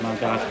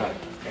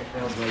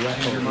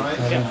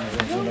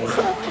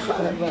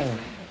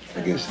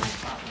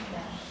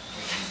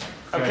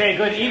Okay,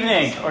 good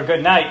evening or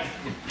good night.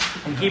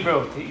 In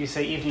Hebrew, you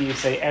say evening, you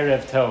say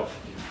Erev Tov.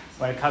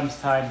 When it comes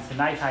time to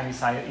nighttime, you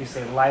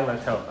say Laila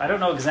Tov. I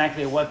don't know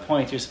exactly at what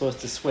point you're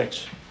supposed to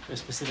switch for a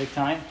specific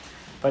time,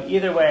 but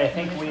either way, I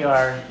think we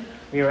are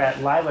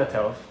at Laila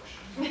Tov.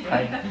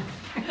 Right?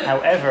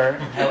 However,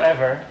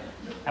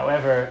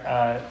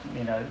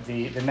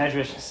 the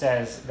Medrash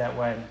says that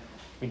when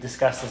we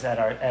discussed this at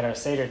our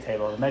Seder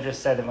table, the Medrash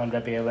said that when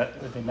the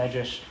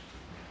Medrash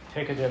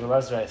Pirkei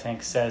Elazar, I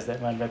think, says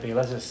that when Rabbi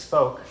Elazar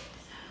spoke,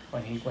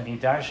 when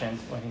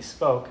he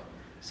spoke,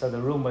 so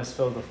the room was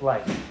filled with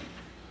light.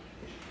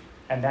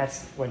 And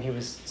that's when he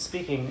was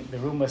speaking, the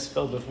room was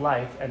filled with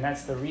light, and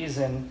that's the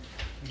reason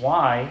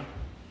why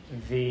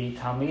the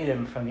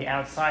Talmidim from the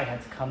outside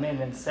had to come in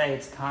and say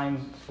it's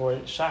time for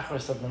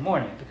Shacharis of the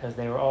morning, because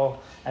they were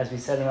all, as we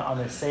said on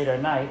the Seder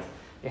night,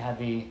 they had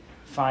the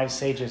 5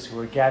 sages who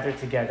were gathered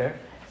together,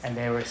 and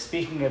they were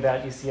speaking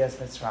about Yetzias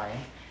Mitzrayim,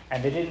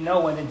 and they didn't know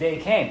when the day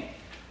came.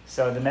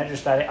 So the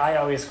Medrash that I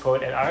always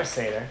quote at our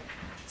Seder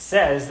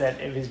says that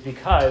it was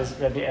because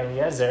Rabbi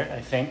Eliezer,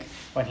 I think,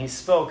 when he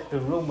spoke,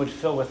 the room would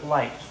fill with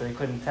light, so they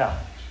couldn't tell.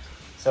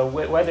 So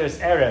whether it's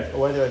Erev or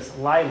whether it's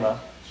Laila,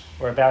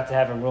 we're about to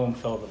have a room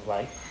filled with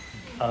light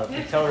of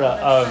the Torah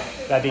of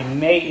Rabbi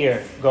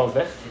Meir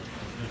Goldwicht,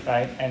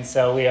 right? And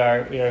so we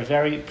are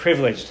very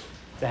privileged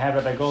to have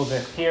Rabbi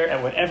Goldwicht here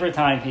at whatever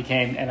time he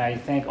came, and I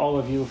thank all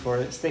of you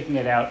for sticking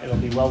it out. It'll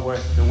be well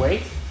worth the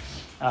wait.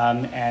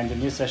 And in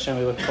Yisrael Hashem,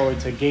 we look forward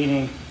to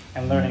gaining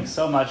and learning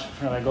so much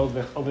from Rabbi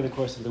Goldwicht over the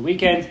course of the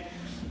weekend.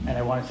 And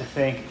I wanted to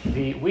thank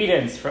the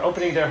Whedons for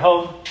opening their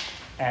home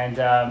and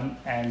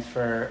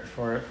for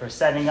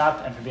setting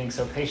up and for being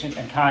so patient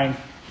and kind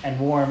and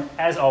warm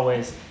as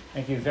always.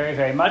 Thank you very,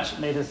 very much.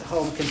 May this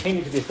home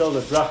continue to be filled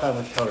with bracha and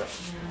with Torah.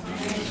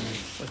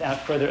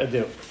 Without further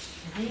ado.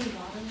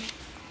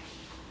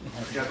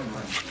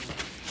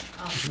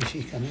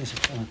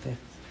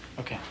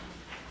 Okay.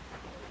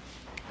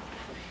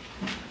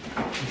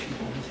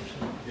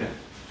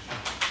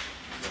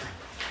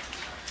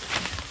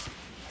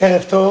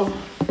 ערב טוב.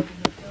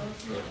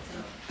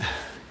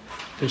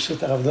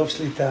 ברשות הרב דוב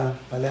שליטה,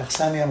 בעלי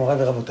אכסניה,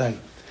 מוריי ורבותיי.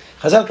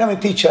 חז"ל come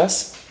and teach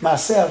us,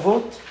 מעשה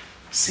אבות,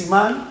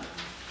 סימן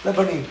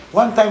לבנים.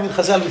 One time in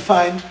חז"ל we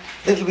find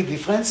a little bit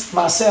difference.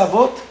 מעשה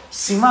אבות,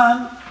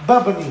 סימן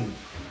בבנים.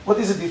 What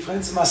is the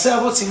difference? מעשה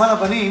אבות, סימן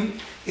לבנים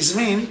is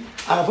mean,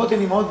 האבות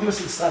and אמהות give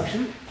us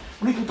instruction.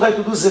 We need to try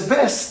to do the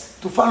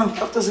best to follow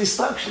after the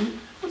instruction.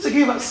 What they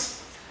give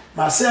us?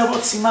 מעשה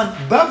אבות, סימן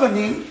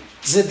בבנים,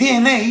 זה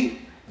DNA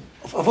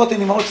of אבות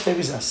and אמהות stay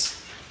with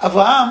us.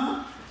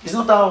 Abraham is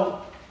not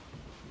our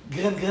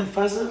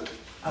grandfather.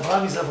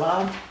 Abraham is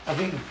Abraham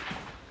Avinu.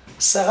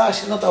 Sarah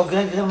is not our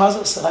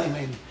grandmother. Sarah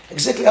Imenu.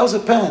 Exactly how the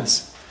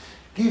parents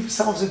give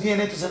some of the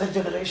DNA to the next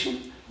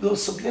generation, we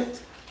also get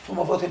from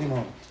אבות and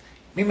אמהות.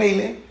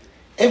 ממילא,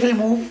 every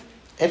move,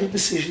 every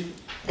decision,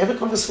 every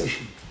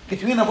conversation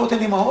between אבות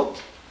and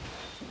אמהות,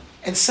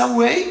 in some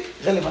way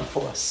relevant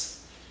for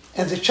us.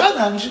 And the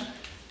challenge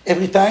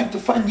every time to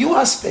find new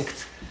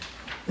aspect,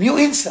 new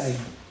insight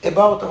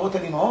about אבות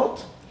and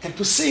אמהות, and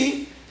to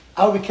see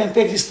how we can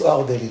take this to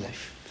our daily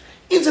life.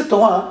 In the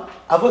Torah,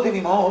 אבות and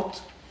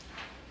אמהות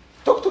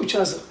talk to each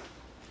other.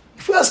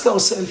 If we ask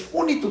ourselves,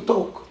 who need to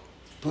talk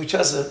to each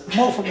other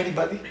more from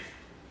anybody?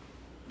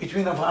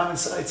 Between Abraham and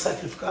Sarah,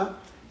 יצחק רבקה,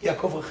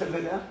 יעקב רחל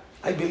ולאה,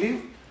 I believe,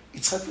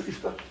 יצחק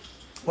ורבקה.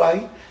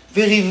 Why?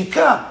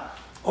 ורבקה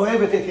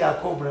אוהבת את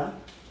יעקב בנה,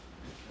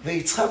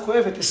 ויצחק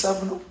אוהב את עשיו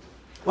בנו.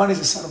 One is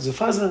the son of the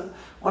father,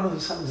 one of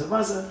the son of the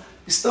mother.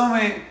 מסתום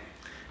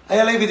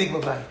היה להם בדיוק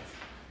בבית.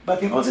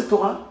 But in all the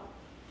Torah,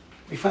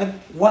 we find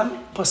one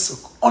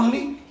pasuk,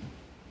 only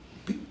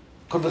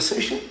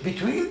conversation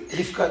between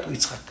רבקה to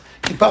יצחק.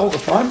 In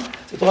paragraph 1,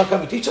 the Torah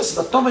come and teach us,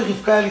 ותאמר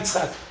רבקה אל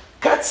יצחק,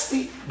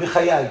 קצתי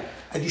בחיי,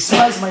 I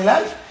despise my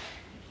life,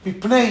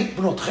 מפני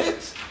בנות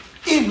חטא,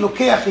 אם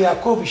לוקח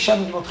יעקב אישה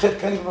מבנות חטא,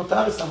 כאלה בנות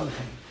הארץ, למה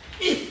לכם?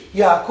 If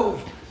יעקב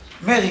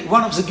marry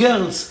one of the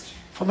girls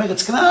from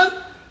ארץ כנען,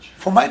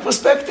 from my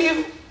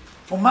perspective,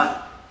 my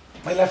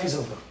life is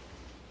over.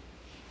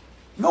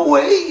 No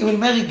way he will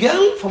marry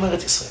girl from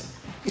ארץ ישראל.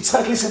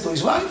 יצחק listen to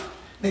his wife,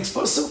 next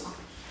pasuk,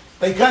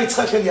 ויקרא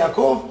יצחק אל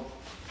יעקב,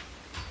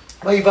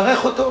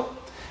 ויברך אותו,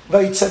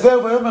 ויצווה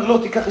ויאמר לו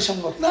תיקח אישה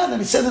מבנות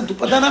and he sent him to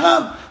Padan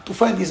Aram to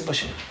find his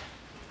basher.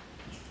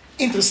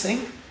 Interesting,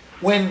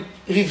 when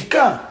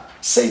Rivka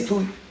say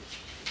to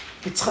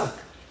יצחק,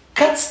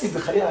 קצתי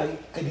בחיי,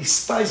 I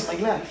despise my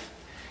life,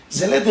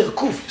 the letter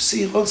קוף, you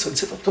see also in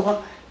ספר תורה,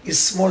 is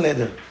small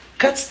letter.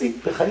 קצתי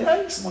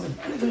בחיי, small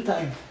letter. And every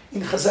time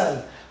in חז"ל,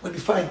 when we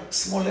find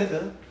small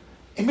letter,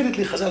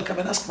 immediately חז"ל come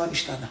and ask מה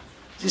נשתנה.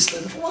 This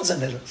letter from other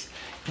letters.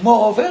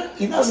 Moreover,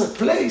 in other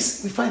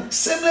place, we find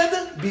same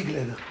letter, big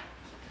letter.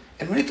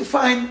 And we need to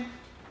find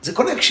the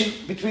connection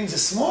between the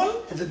small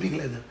and the big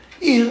letter.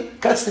 Here,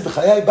 קצתי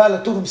בחיי, בא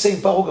לטור עם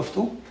פרוגרף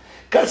 2,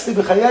 קצתי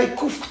בחיי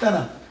קוף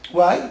קטנה.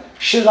 Why?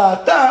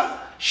 שראתה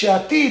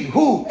שהעתיד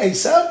הוא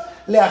עשיו,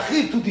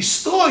 להחריב, to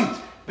destroy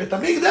בית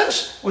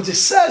המקדש, what the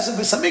size of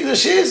בית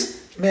המקדש is,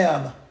 100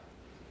 אמה.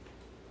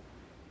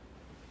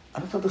 I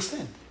don't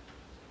understand.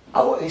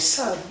 How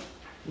Esav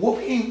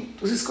walked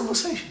into this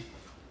conversation.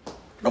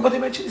 Nobody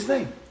mentioned his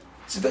name.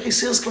 It's a very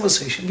serious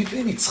conversation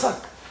between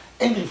Yitzchak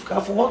and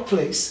Rivka, from what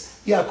place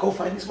Yaakov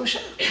finds his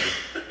Moshe.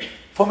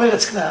 From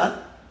Eretz Canaan,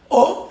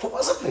 or from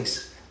other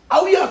place.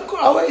 How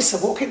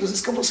Esav walked into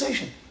this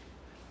conversation?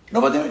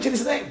 Nobody mentioned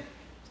his name.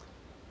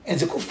 And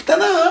the Kuf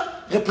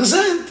Ktana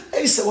represent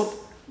Esav,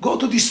 go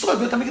to destroy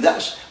Beit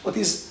HaMikdash. What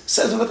is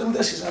says of Beit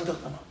HaMikdash is under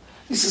Tana.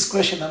 This is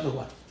question number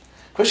 1.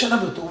 Question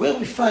number 2, where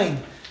we find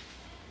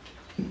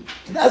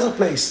in other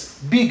place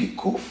big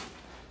Kuf,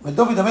 when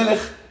David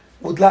HaMelech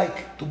would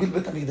like to build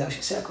Beit HaMikdash,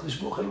 he said,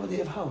 HaKadosh Baruch Hu, nobody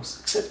have house,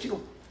 except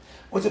you.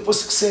 What the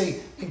Pasuk say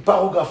in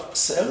paragraph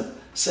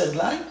third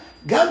line,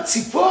 Gam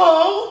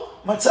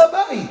tzipor matza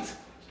bait.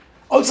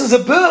 Also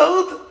the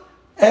bird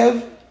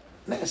have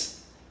nest.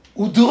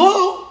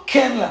 Udro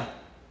ken la.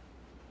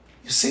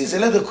 You see, the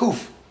letter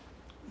Kuf.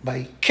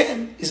 By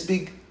ken is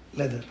big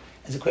letter.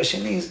 And the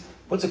question is,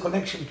 what's the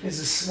connection between the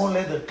small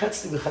letter,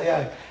 katzti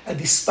b'chayai, I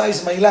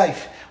despise my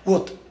life,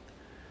 what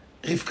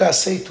Rivka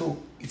say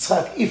to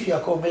Yitzchak, if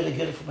Yaakov marry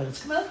Geri from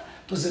Eretz Canaan,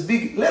 to the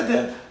big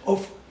letter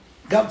of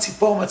Gam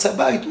tzipor matza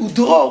bait,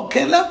 udro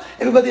ken la,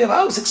 everybody have a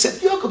house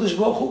except you, HaKadosh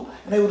Baruch Hu,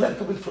 and I would like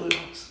to build for your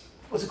house.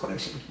 What's the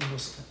connection between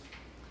those two?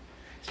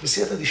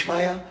 בסייעתא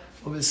דשמיא,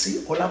 we will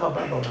see עולם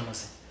הבא בעולם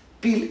הזה.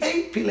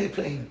 פלאי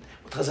פלאים,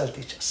 what Chazal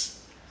teach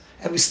us.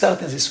 And we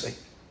start in this way.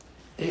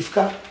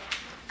 Rivka,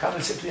 come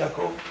and say to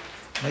Yaakov,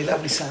 my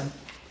lovely son,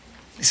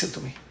 listen to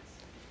me.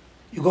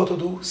 You go to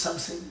do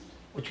something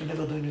what you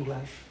never do in your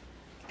life,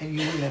 and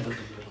you will never do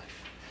in your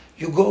life.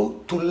 You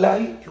go to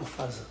lie your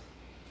father,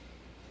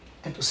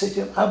 and to say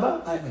to him,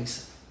 Abba, I am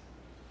Esav.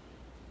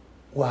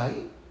 Why?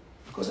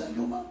 Because I am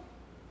your mom.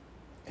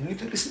 And you need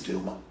to listen to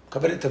your mom.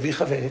 קבל את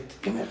אביך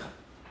ואת אמך.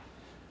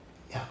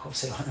 Yaakov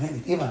say, one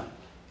minute, Ima,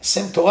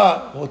 same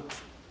Torah, what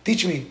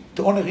teach me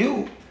to honor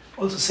you,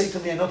 also say to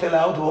me, I'm not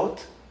allowed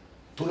what?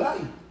 To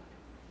lie.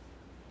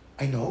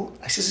 I know,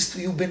 I say this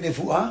to you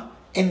בנבואה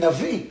and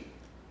Navi.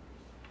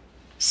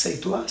 Say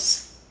to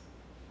us,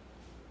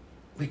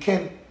 we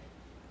can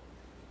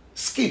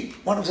skip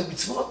one of the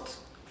mitzvot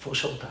for a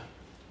short time.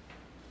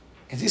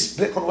 And this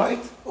black and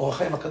white, אור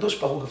החיים הקדוש,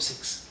 פרוגרף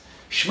 6.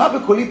 שמע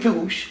בקולי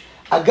פירוש,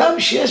 הגם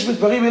שיש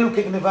בדברים אלו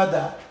כגנבת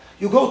דעת,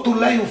 you go to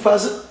lie your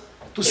father,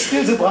 to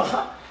steal the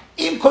ברכה,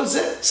 עם כל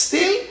זה,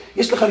 still,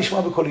 יש לך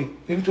לשמוע בקולי.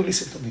 You need to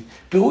listen to me.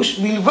 פירוש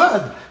מלבד,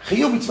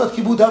 חיוב מצוות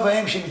כיבוד אב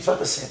האם שהיא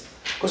מצוות עשה.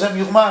 כל זה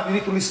מיורמן,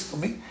 you need to listen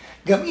to me.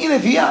 גם היא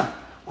נביאה,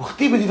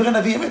 וכתיב בדברי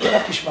נביא אמת,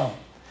 עליו תשמעו.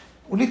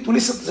 You need to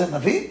listen to זה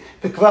נביא,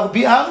 וכבר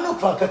ביארנו,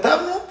 כבר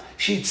כתבנו,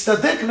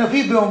 שיצטדק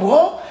נביא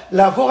באומרו,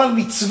 לעבור על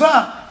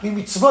מצווה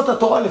ממצוות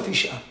התורה לפי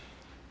שעה.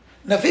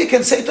 נביא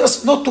can say to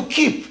us not to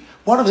keep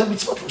one of the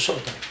mitzvot for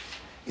short time.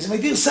 Is my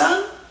dear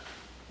son,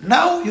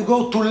 now you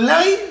go to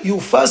lie your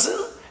father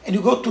and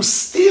you go to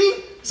steal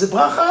the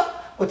bracha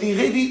what he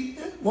really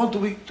want to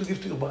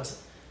give to your brother.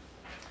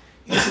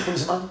 He listen to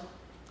his mom,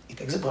 he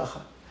takes the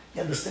bracha.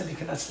 He understand he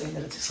cannot stay in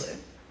Eretz Israel.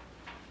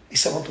 He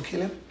said want to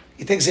kill him.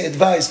 He takes the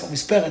advice from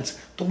his parents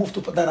to move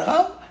to Padan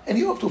Aram and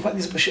he hope to find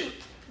his bashert,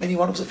 meaning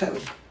one of the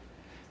family.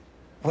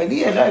 When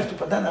he arrived to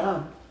Padan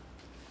Aram,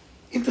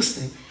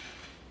 interesting,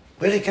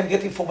 where he can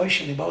get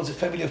information about the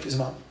family of his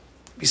mom.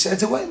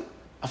 Besides the well,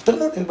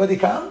 afternoon, everybody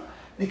come,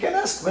 and he can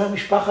ask where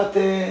משפחת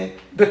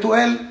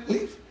Betuel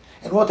live.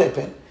 And what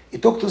happened? He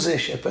talked to the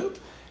shepherd,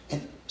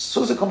 and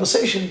through the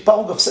conversation,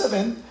 paragraph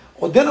 7,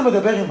 עודנו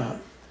מדבר עמם,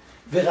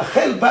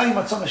 ורחל באה עם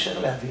הצאן אשר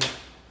לאביה.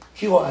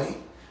 כי רואי,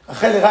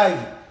 רחל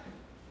arrived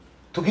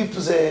to give to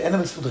the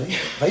animals to drink,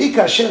 ויהי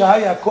כאשר ראה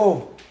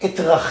יעקב את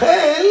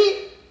רחל,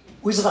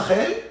 who is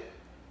רחל?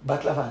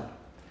 בת לבן,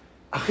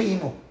 אחי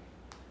אמו.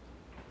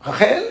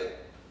 רחל,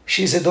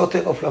 she is a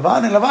daughter of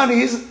Lavan, and Lavan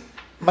is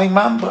my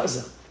mom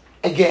brother.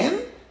 Again,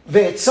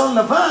 ואת צאן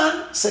לבן,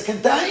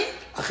 second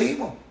time, אחי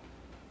אמו.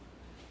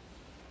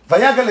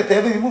 ויגל את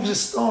האבן, remove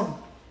the stone,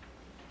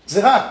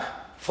 זרק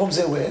from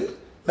the well,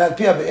 מעל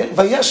פי הבאר,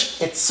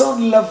 ויש את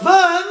צאן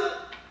לבן,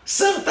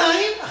 third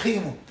time, אחי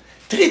אמו.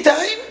 3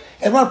 times,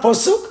 and one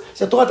posuk,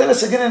 the Torah tells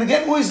us again and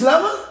again, who is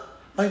Lama?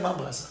 My mom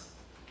brother.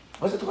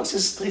 What the Torah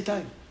says 3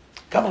 times.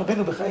 Come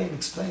Rabbeinu B'chaim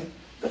explain,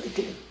 very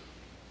clear.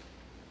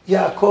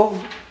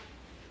 Yaakov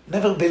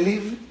never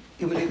believed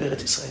he will leave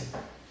Eretz Israel.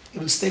 He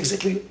will stay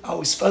exactly how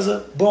his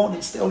father born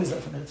and stay all his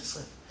life in Eretz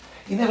Israel.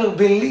 He never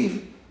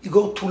believed he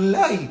go to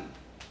lie.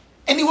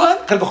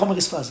 Anyone, Kal v'chomer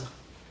his father.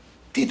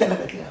 Tita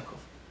nemet Yaakov.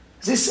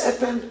 This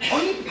happened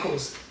only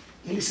because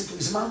he listened to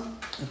his mom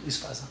and to his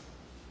father.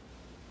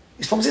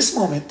 It's from this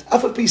moment,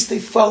 after he stay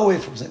far away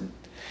from them.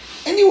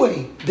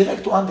 Anyway,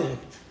 direct or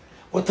indirect,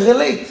 what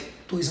relate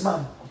to his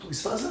mom or to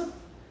his father,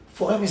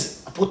 for him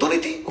is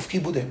opportunity of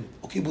kibudem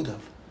or kibudav.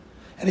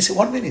 And he said,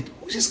 1 minute,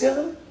 who is this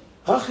girl?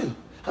 Rachel.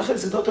 Rachel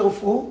is the daughter of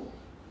who?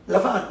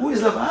 Lavan. Who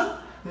is Lavan?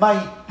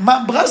 My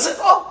mom brother.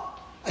 Oh,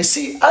 I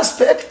see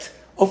aspect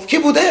of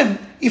kibudem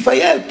if I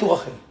help to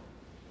Rachel.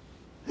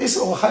 This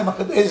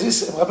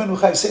רבנו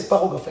חי said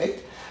paragraph 8,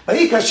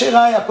 ויהי כאשר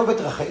ראה יעקב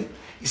את רחל,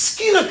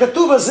 הזכיר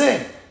הכתוב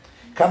הזה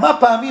כמה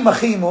פעמים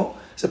אחי אמו,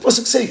 זה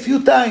פוסק say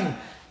few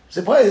times,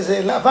 זה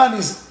לבן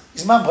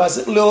זמן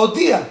ברזר,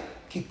 להודיע,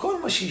 כי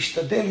כל מה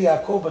שהשתדל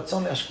יעקב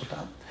בצאן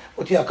להשקותם,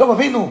 אותי יעקב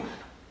אבינו,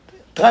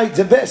 tried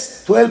the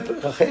best to help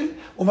רחל,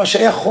 ומה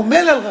שהיה חומל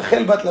על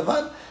רחל בת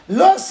לבן,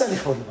 לא עשה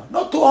לכבוד לבן,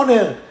 not to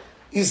honor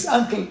his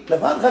uncle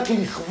לבן, רק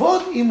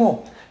לכבוד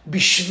אמו,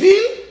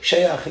 בשביל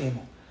שהיה אחי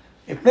אמו.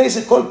 מפני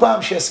זה כל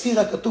פעם שיזכיר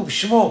הכתוב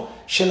שמו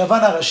של לבן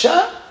הרשע,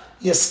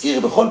 יזכיר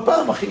בכל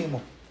פעם אחי אמו.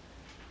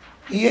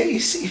 He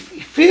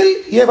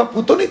have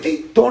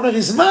opportunity to honor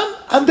his mom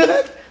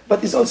indirect,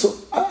 but it's also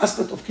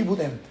aspect of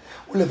כיבוד אם.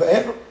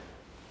 ולבאר,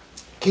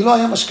 כי לא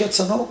היה משקה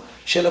צאנו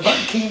של לבן,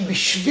 כי אם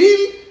בשביל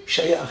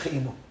שהיה אחי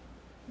אמו.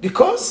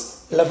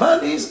 Because לבן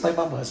is my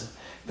mom brother.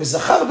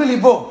 וזכר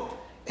בליבו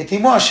את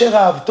אמו אשר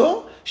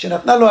אהבתו,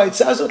 שנתנה לו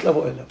העצה הזאת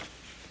לבוא אליו.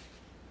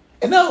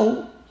 And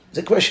now,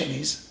 the question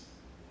is,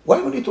 why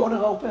we need to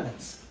honor our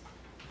parents?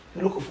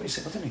 You look over and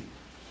say, what do you mean?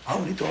 How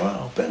we need to honor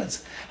our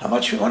parents? How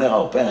much we honor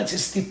our parents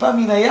is טיפה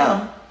מן הים,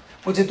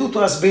 what they do to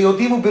us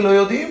ביודעים ובלא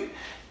יודעים,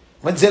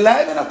 when they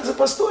lie and after they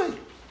pass away.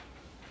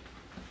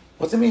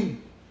 What do you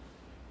mean?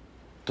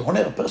 To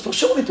honor our parents? For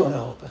sure we need to honor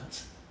our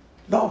parents.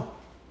 No.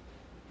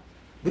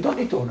 We don't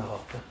need to honor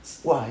our parents.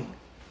 Why?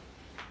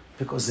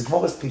 Because the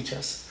Gemara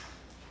teaches,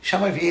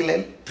 שמאי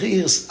והלל, 3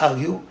 years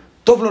argue,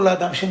 טוב לו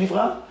לאדם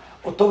שנברא,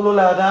 או טוב לו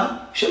לאדם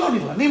שלא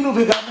נברא. נמנו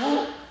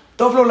וגמרו,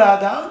 טוב לו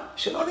לאדם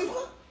שלא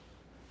נברא.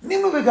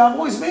 נמנו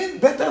וגמרו is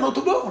mean better not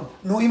to born.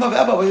 נו, אמא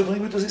ואבא, why you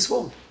bring me to this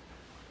world?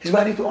 Is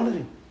why I need to honor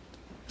him.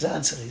 The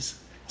answer is,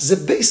 the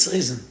base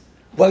reason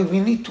why we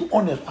need to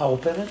honor our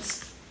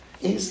parents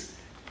is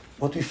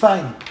what we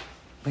find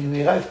when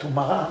we arrive to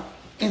Mara,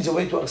 in the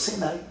way to Har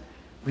Sinai,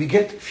 we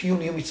get few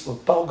new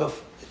mitzvot.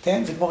 Paragraph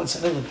 10, the Gemara in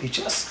Sanhedrin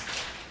teaches,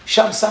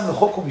 שם שמנו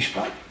חוק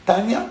ומשפט,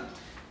 תניא,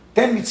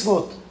 10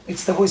 מצוות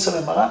הצטוו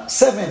ישראל למראה,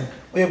 7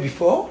 were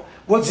before,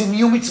 what's the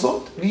new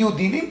מצוות, new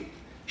דינים,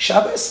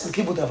 שבס and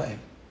כיבוד אב ואם.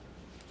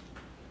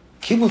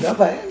 כיבוד אב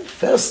ואם,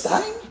 first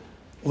time,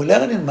 we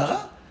learn in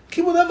מראה,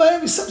 כיבוד אב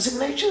ואם is something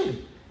naturally.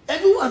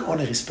 Everyone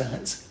honor his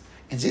parents,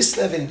 in this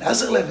level, in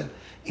other level.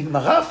 In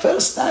מראה,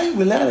 first time,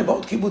 we learn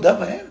about כיבוד אב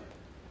ואם.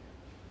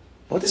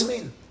 What does it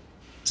mean?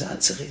 The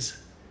answer is,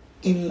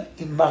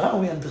 in מראה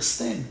we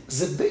understand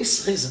the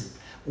base reason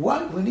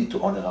why we need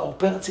to honor our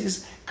parents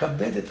is,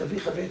 כבד את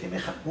אביך ואת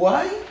אמך.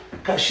 Why?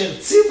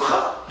 כאשר ציווך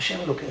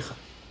השם אלוקיך.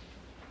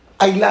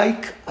 I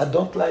like, I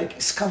don't like,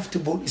 it's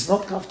comfortable, it's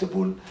not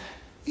comfortable,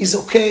 it's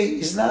okay,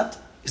 it's not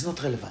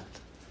relevant.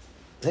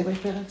 זה my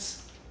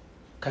parents.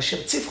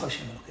 כאשר ציווך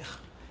השם אלוקיך.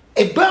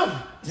 Above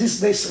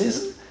this base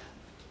reason,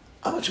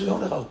 how much we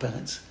honor our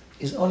parents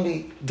is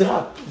only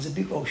drop in the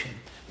big ocean.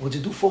 What they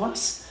do for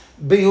us,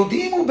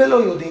 ביודעים ובלא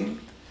יודעים,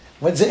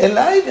 when they're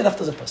alive and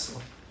after the past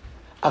away.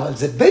 אבל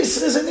the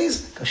base reason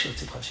is, כאשר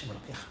ציווך השם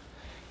אלוקיך.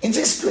 In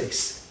this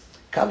place,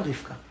 come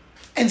Rivka,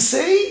 and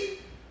say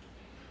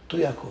to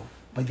Yaakov,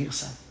 my dear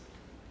son,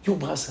 your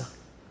brother,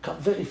 come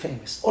very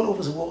famous, all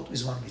over the world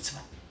with one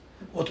mitzvah.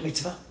 What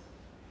mitzvah?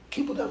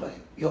 כיבוד אב ואם.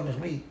 You honor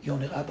me, you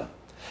honor Abba.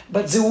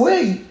 But the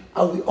way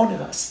how we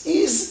honor us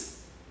is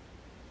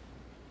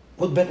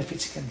what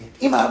benefits you can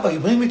get. אם Abba, you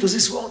bring me to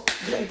this world,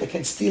 great, I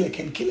can steal, I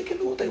can kill, I can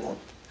do what I want.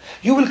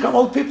 You will come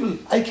old people,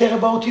 I care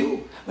about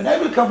you. When I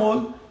will come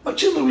old, my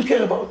children will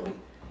care about me.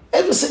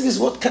 Everything is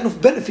what kind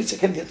of benefits I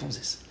can get from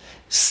this.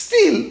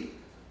 Still,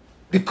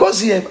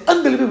 because you have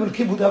unbelievable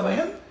kibud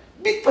avayim,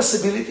 big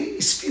possibility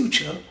is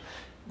future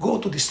go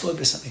to destroy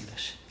Beis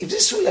HaMikdash. If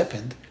this will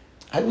happen,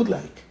 I would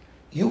like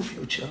your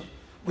future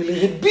will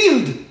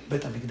rebuild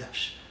Beit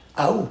HaMikdash.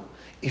 How?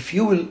 If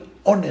you will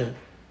honor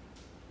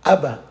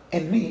Abba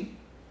and me,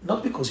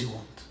 not because you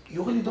want.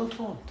 You really don't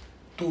want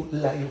to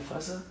lie your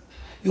father.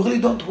 You really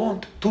don't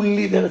want to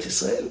leave Eretz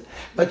Israel.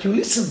 But you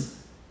listen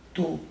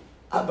to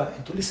Abba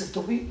and to listen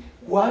to me.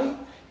 Why?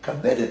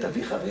 כבד את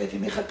אביך ואת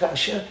אמך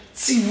כאשר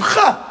ציווך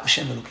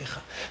השם אלוקיך.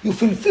 You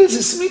fulfill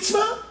this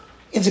mitzvah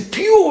in the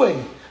pure way.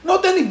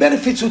 Not any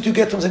benefits what you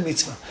get from the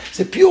mitzvah.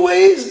 The pure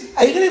way is,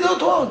 I really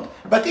don't want.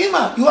 But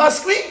Ima, you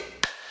ask me,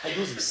 I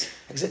do this.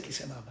 Exactly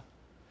same Abba.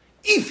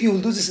 If you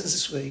will do this in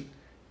this way,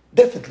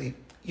 definitely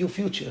your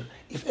future,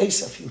 if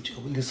Esa's future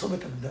will destroy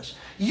Beit HaMikdash,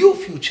 your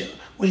future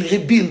will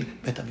rebuild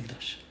Beit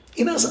HaMikdash.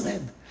 In other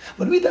hand,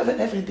 when we daven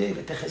every day,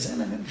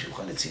 ותחזינה עינינו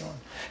בשולחן לציון,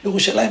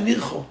 לירושלים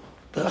נירחו,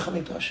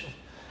 ברחמים תעשו.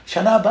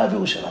 שנה הבאה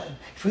בירושלים.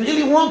 If we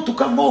really want to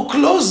come more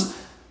close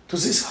to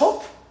this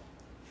hope,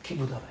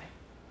 כיבוד אב ואם.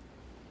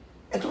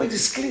 And to make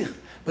this clear,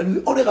 when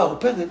we honor our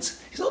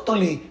parents, it's not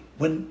only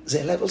when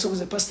they're alive, also when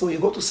they pass away, you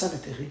go to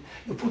cemetery,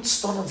 you put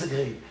stone on the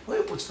grave. Why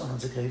you put stone on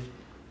the grave?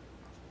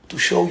 To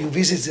show you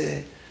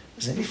visit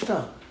the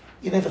niftar.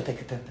 You never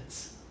take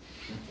attendance.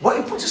 Why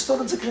you put the stone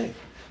on the grave?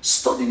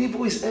 Stone in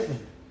Hebrew is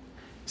heaven.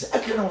 The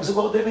acronym of the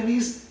word heaven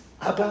is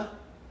Abba,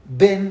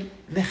 Ben,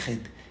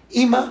 Neched.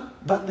 Ima,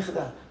 Bat,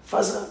 Nechda.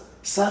 Father,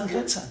 son,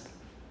 grandson.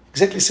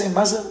 Exactly same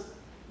mother,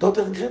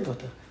 daughter, and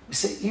granddaughter. We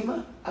say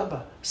Ima,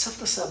 Abba,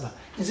 Savta, Saba.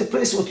 In the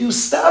place what you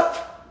stop,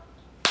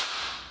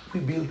 we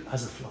build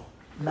as a floor.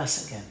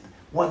 Nothing end.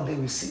 One day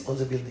we see all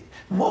the building.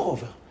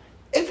 Moreover,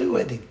 every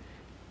wedding,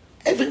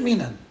 every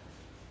minyan,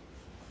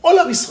 all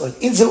of Israel,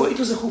 in the way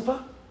to the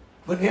chuppah,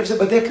 when we have the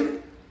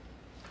badekel,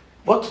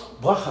 what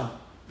bracha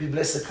we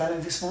bless the Kal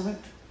in this moment?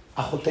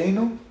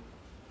 Achoteinu,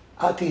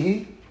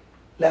 atihi,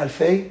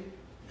 le'alfei,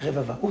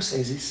 revava. Who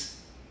says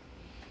this?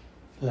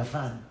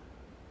 Lavan,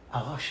 a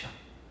Rasha,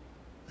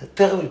 the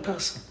terrible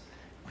person.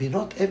 We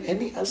don't have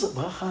any other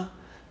bracha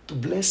to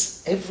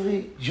bless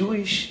every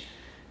Jewish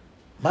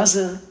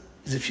mother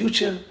in the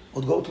future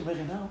would go to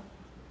marry now.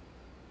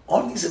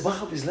 Only the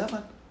bracha with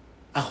Lavan.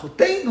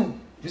 Achoteinu,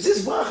 with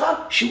this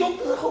bracha, she walked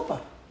to the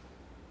chuppah.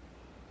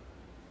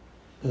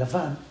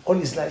 Lavan, all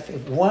his life,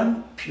 have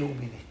one pure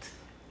minute.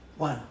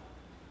 One.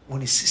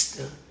 When his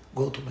sister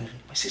go to marry.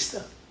 My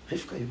sister,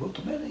 Rivka, you go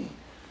to marry.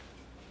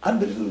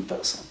 Unbelievable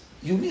person.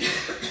 Unique.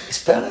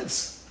 His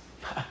parents,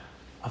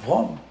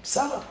 Avram,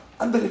 Sarah,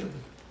 unbelievable.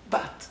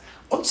 But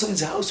also in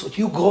the house, what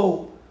you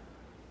grow,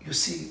 you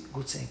see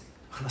good thing.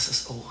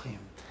 Achnasas orchim,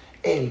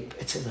 help,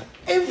 etc.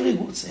 Every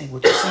good thing,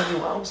 what you see in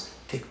your house,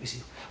 take with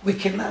you. We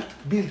cannot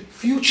build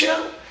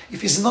future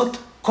if it's not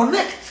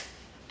connect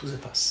to the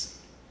past.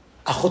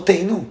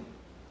 Achoteinu,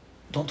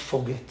 don't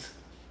forget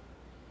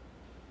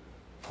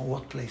from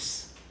what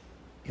place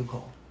you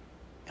go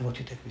and what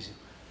you take with you.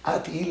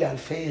 At ile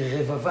alfei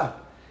revava.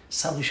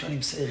 Some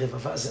Rishonim say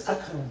revava, the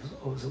acronym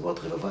of the word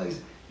revava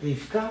is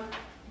Rivka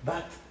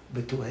bat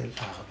Betuel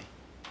Arabi.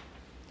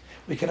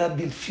 We cannot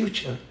build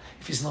future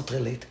if it's not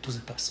related to the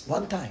past.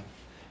 One time,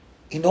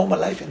 in normal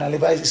life, and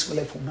Alevai this will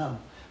live from now,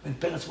 when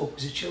parents work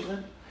with the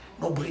children,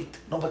 no brit,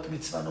 no bat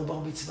mitzvah, no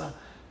bar mitzvah,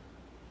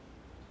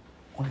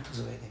 only to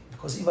the wedding.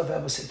 Because Ima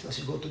ve'Abba said to us,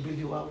 you go to build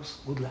your house,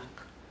 good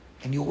luck.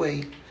 And you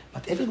wait.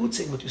 But every good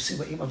thing what you see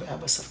by Ima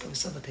ve'Abba, Savta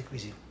ve'Savta, take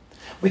with you.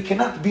 We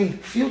cannot build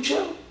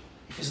future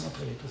if it's not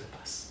related to the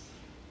past.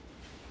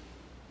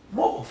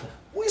 Moreover,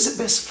 who is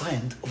the best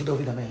friend of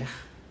David HaMelech?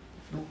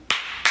 No.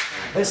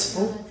 Best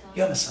who?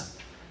 Jonathan.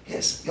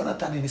 Yes,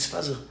 Jonathan and his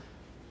father,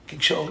 King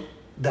Shaul,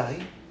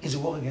 died in the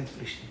war against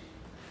Philistine.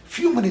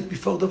 Few minutes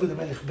before David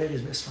HaMelech buried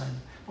his best friend,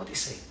 what he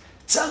say?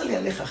 צר לי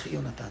עליך, אחי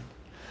יונתן.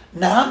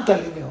 נעמת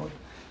לי מאוד.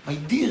 My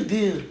dear,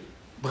 dear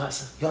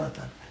brother,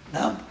 Jonathan,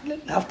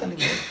 נאהבת לי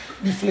מאוד.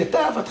 נפלטה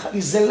אהבתך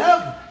לי, זה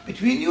love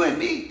between you and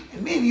me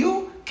and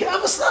you,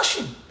 כאבס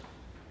נשים.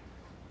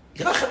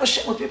 ירחם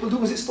השם, what people do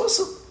with this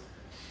person.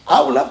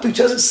 Our love to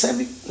each other,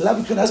 same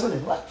love between husband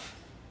and wife.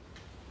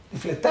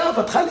 נפלטה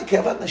אהבתך לי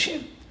כאהבת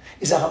נשים.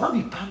 איזו הרמה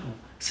מפנו,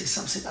 say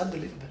something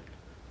unbelievable.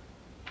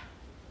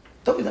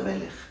 דוד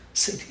המלך,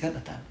 say to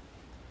Jonathan,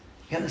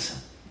 Jonathan,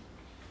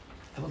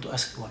 I want to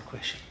ask you one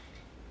question.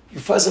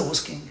 Your father was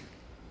king,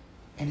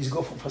 and he's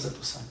go from father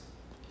to son.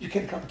 You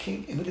can come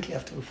king immediately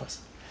after your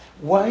father.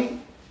 Why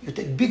you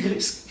take big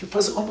risk? Your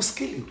father almost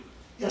kill you.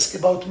 He ask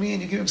about me,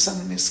 and you give him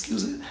some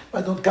excuse.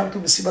 I don't come to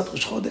Mesibat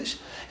Rosh Chodesh,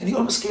 and he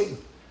almost kill you.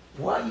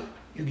 Why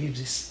you give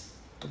this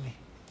to me?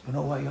 You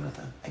know why,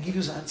 Jonathan? I give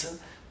you the answer.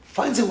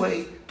 Find a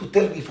way to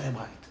tell me if I am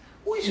right.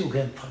 Who is your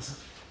grandfather,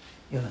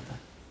 Jonathan?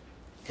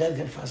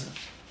 Grandfather.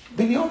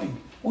 Binyamin.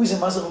 Who is the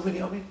mother of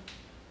Binyamin?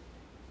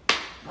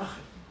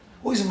 Rachel.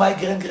 Who is my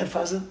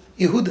grandfather?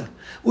 Yehuda.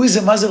 Who is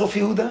the mother of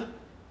Yehuda?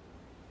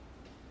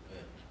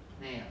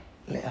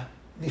 Leah.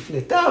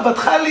 נפלטה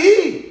אהבתך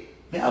לי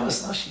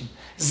מאבס נשים.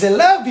 The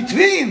love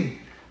between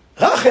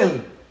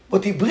Rachel,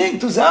 what he bring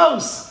to the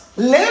house,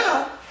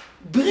 Leah,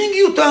 bring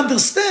you to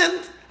understand,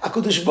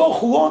 HaKadosh Baruch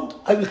Hu want,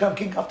 I will come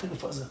king after your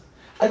father.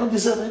 I don't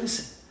deserve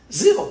anything.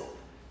 Zero.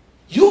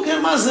 Your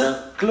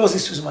grandmother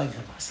closest with my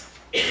grandmother.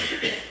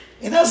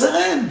 In other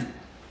hand,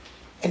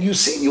 and you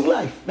see in your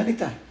life many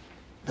times,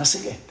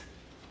 nothing yet.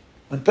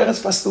 When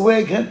parents passed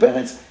away,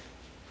 grandparents,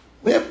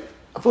 we have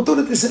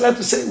opportunities in life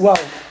to say, wow,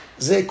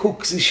 they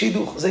cook, they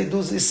shidduch, they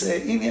do this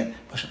Indian,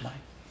 בשמיים.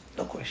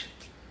 No question.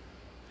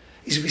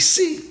 As we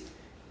see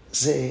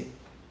the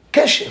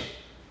kesher,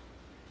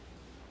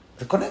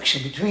 the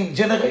connection between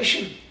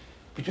generation,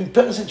 between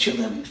parents and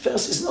children,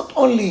 first is not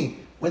only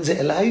when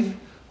they're alive,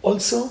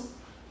 also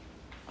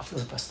after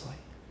they passed away.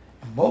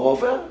 And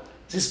moreover,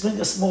 this brings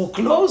us more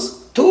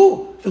close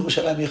to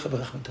Yerushalayim Yecha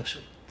Berachmin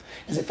Tashuv.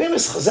 And the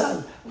famous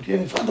Chazal, what you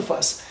have in front of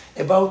us,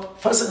 about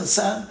father and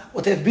son,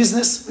 what have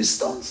business with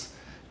stones.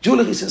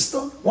 Jewelry is a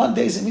stone. One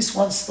day they miss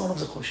one stone of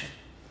the Choshen.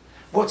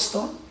 What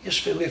stone?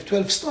 We have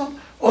 12 stone.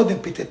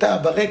 אודם, פיתתה,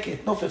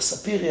 ברקת, נופר,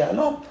 ספיר,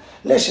 יהלום,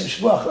 לשם,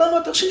 שבוע,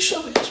 למה תרשיש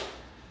שם?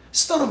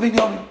 Stone of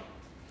Binyamin.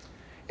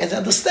 And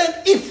understand,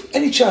 if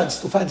any chance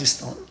to find this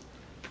stone,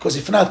 because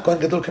if not, Kohen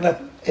Gadol cannot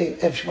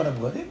have Shemona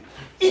Bgodim,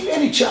 if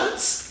any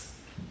chance,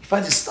 you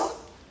find this stone,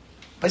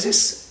 by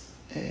this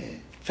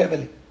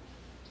family,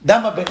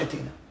 Dama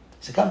Benetina,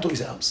 they come to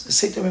his house, they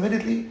say to him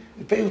immediately,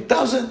 we pay you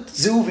 1,000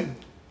 zeuvim,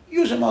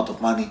 huge amount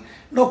of money,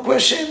 no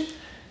question,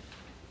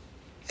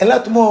 a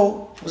lot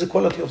more from the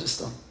quality of the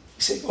stone.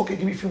 He said, okay,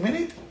 give me a few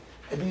minutes,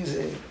 I bring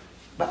the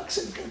box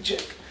and you can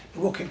check. He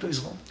walked into his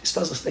room, his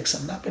father takes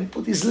some nap and he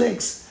put his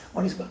legs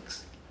on his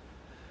box.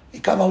 He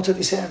come out and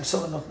he say, I'm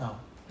sorry, not now.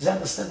 They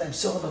understand, I'm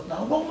sorry, not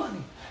now, more money.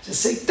 They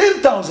say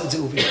 10,000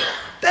 zeuvim,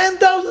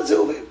 10,000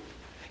 zeuvim.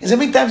 In the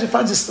meantime, they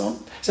find the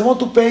stone. They want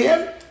to pay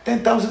him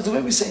 10,000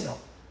 zuvim. We say no.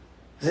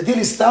 The deal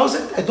is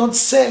 1,000. I don't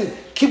sell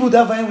kibud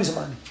av vayim with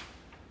money.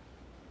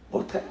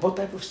 What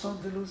type of stone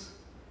they lose?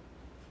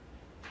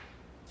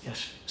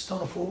 Yes,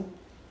 stone of who?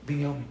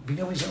 Binyamin.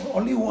 Binyamin is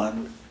only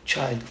one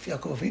child of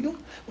Yaakov Avinu.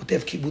 What they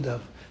have kibud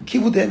av.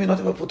 Kibud av, you not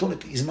have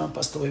opportunity. His mom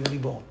passed away when he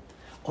born.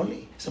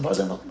 Only. The brothers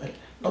are not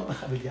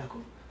Mechabed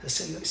Yaakov. They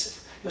say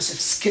Yosef. Yosef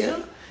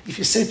scared. If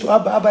you say to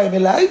Abba, Abba, I'm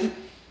alive,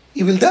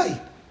 he will die.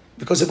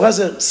 Because the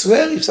brother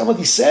swear, if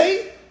somebody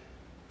say,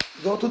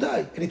 you go to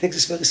die. And he takes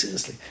this very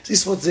seriously.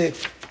 This is what the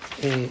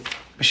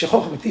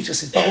Meshachochem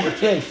teaches in Parubah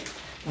 12.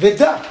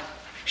 ודע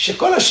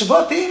שכל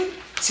השבטים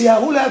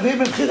ציירו לאביהם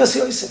במחירס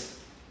יוסף.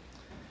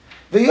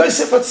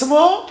 ויוסף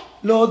עצמו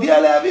לא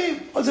הודיע לאביו.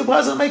 All the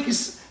brothers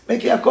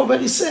make Yaakov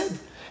very sad.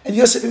 And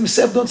Yosef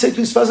himself don't say to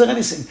his father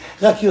anything.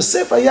 רק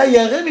יוסף היה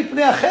ירא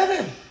מפני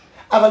החרם.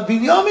 אבל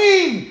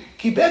בנימין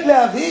כיבד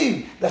לאביו,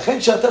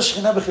 לכן שעתה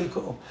שכינה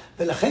בחלקו.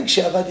 ולכן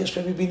כשעבד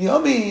ישפה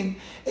מבנימין,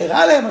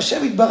 הראה להם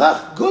השם יתברך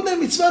גודל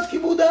מצוות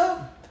כיבוד העם.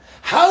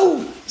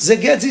 How they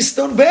get this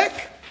stone back?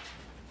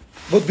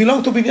 What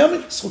belong to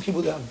Binyamin? Through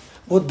כיבוד העם.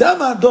 What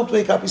Dama don't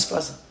wake up his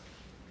father.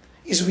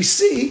 As we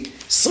see,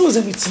 through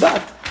the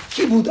mitzvah,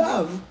 כיבוד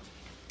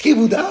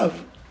אב,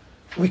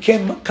 we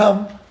can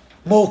come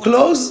more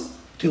close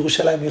to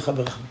ירושלים מיוחד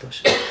ברחמתו.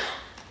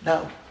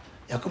 Now,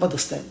 Yaakov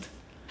understand.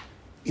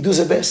 He do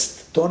the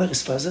best to honor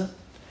his father.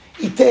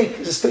 He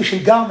take the special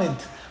garment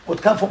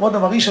what come from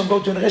Adam Arishon,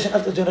 go generation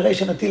after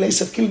generation until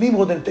Esav kill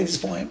Nimrod and takes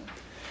this from him.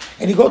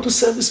 And he go to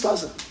serve his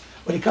father.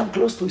 When he come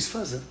close to his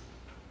father,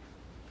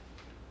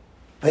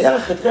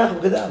 וירח את ריח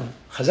בגדיו.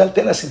 חז"ל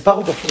tell us in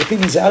Parubah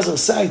 14 in the other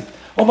side.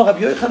 אומר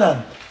רבי יוחנן,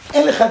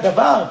 אין לך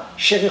דבר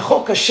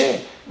שריחו קשה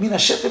מן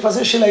השטף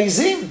הזה של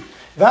העזים,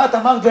 ואת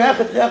אמרת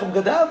וירח את ריח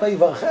בגדיו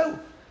ויברכהו.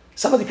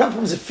 Somebody come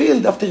from the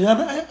field after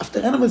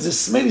animals, the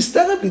smell is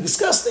terribly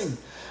disgusting.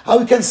 How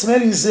we can smell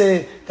his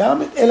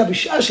garment? אלא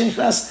בשעה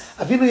שנכנס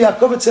אבינו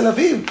יעקב אצל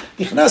אביו,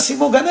 נכנס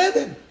עמו גן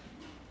עדן.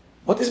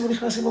 What is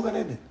נכנס עמו גן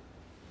עדן?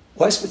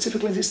 Why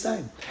specifically in this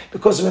time?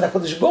 Because when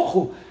הקדוש ברוך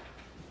הוא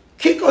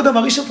kick Adam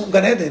Arishon from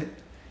Gan Eden,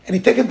 and he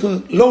take him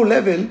to low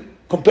level,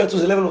 compared to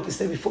the level what he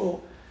stayed before,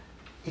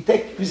 he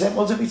take with them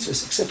all the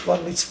mitzvahs, except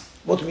one mitzvah.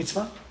 What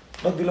mitzvah?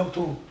 Not belong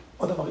to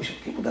Adam Arishon.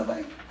 Kibud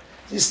Avayim.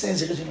 This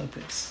stays in the original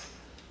place.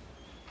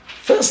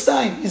 First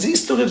time in the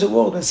history of the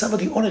world when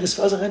somebody honor his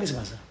father and his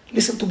mother.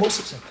 Listen to both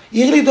of them.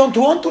 He really don't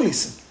want to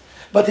listen.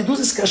 But he do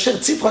this כאשר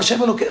ציפך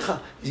השם אלוקיך.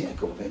 זה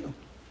יעקב אבינו.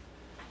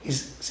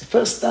 It's the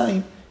first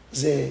time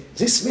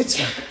this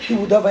mitzvah,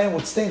 כיבוד אב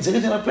would stay in the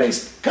original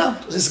place, come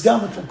to this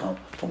garment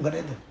from Gan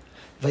Eden.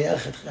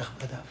 וירח את ריח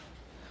בגדיו.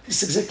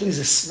 This is exactly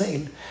the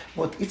smell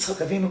what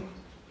יצחק אבינו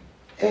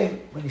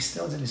when he stay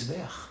on the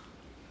מזבח.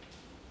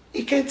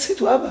 He can't say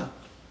to Abba,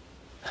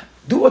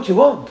 do what you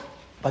want,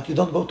 but you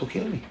don't go to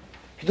kill me.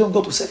 You don't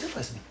go to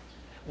sacrifice me.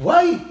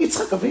 Why?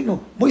 יצחק אבינו,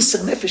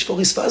 מויסר נפש for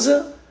his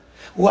father?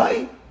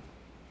 Why?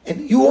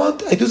 And you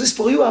want, I do this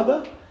for you,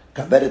 Abba?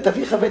 כבד את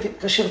אביך ואת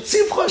כאשר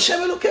ציווך השם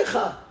אלוקיך.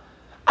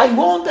 I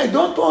want, I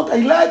don't want, I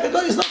like, I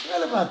don't, it's not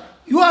relevant.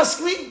 You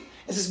ask me,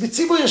 and it's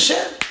בציווי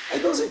Hashem, I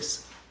do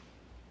this.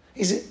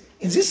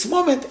 In this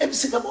moment,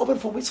 everything come open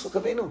for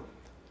Yitzchak Avinu.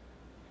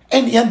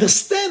 And he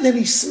understand, and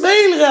he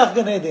smell Reach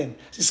Gan Eden.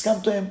 This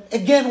come to him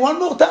again, one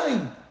more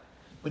time.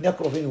 When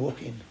Yaakov Avinu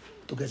walk in,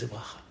 to get the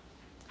bracha.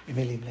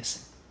 Mimelim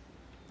lesson.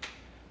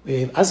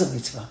 We have other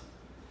mitzvah.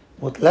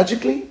 What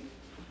logically,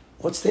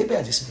 what's the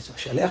by this mitzvah?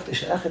 שלח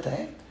תשלח את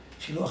האם,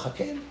 שילוח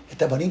הקן,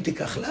 את הבנים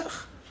תיקח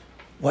לך.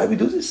 Why we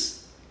do this?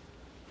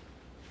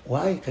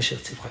 Why? כאשר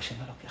ציווך השם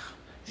אלוקיך.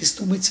 These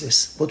two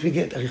mitzvahs, what we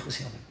get, אריכוס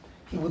ימים.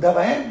 כיבוד אב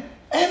האם,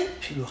 and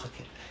שילוח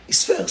הקן.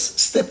 It's first,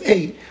 step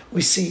A,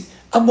 we see,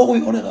 the more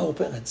we honor our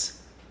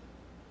parents,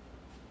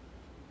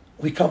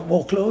 we come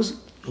more close,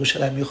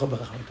 ירושלים מיוחד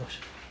ברחמתו.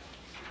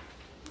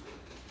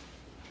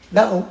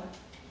 Now,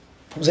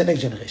 from the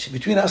next generation,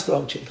 between us to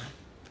our children,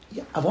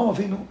 Avraham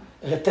Avinu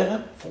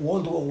returned from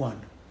World War I,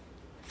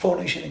 4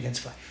 nations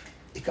against 5.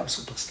 He becomes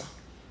superstar.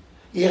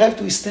 He arrived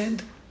to his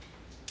stand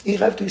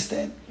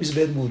with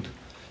bad mood.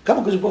 Come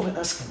on, Baruch and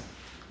ask him,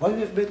 why do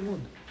you have bad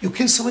mood? You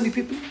kill so many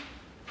people?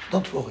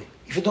 Don't worry.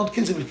 If you don't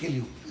kill, they will kill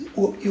you.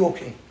 You're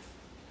okay.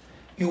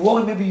 You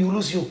worry, maybe you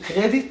lose your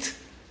credit.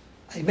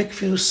 I make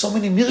for you so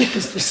many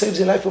miracles to save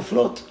the life of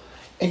Lot,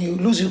 and you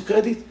lose your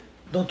credit.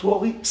 Don't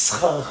worry.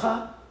 שכרך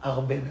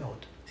הרבה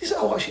מאוד. This is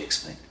how Rashi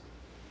explained.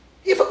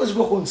 If HaKadosh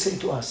Baruch Hu will say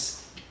to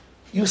us,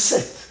 you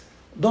set,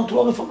 don't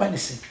worry for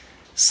anything.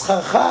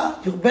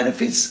 שכרך, your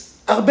benefits,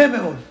 הרבה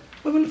מאוד.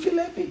 We will feel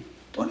happy,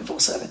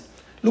 24/7.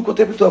 Look what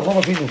happened to אברהם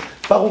אבינו,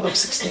 פרוגרף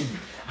 16.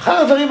 אחר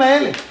הדברים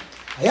האלה,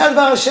 היה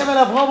דבר השם אל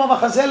אברהם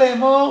במחזה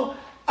לאמור,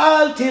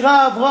 אל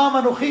תירא אברהם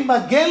אנוכי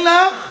מגן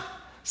לך,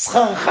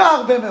 שכרך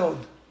הרבה מאוד.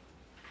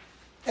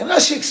 And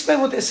Rashi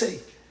explained what they say.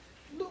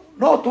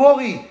 Not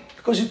worry,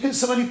 because you kill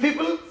so many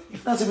people,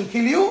 if not they will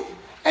kill you,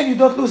 and you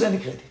don't lose any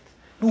credit.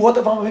 No, what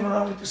אברהם אבינו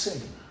לא need to say?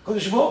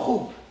 קדוש ברוך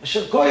הוא,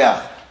 אשר כוח,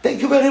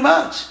 thank you very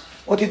much.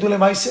 what ידעו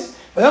למעשה?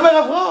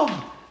 ויאמר אברהם,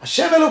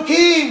 השם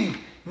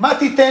אלוקים, מה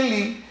תיתן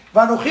לי?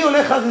 ואנוכי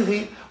הולך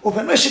ערירי,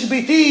 ובמשק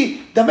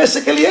ביתי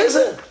דמשק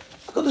אליעזר.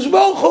 הקדוש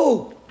ברוך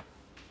הוא.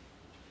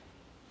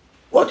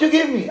 What you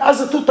give me? As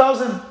a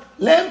 2,000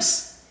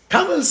 lambs,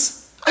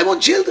 camels, I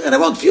want children, I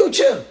want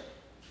future.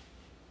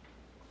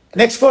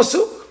 Next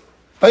פסוק.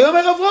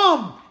 ויאמר אברהם,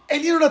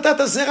 אין לי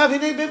נתת זרע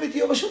והנה בן ביתי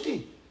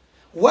יורשותי.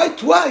 Why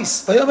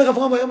twice? ויאמר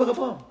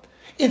אברהם.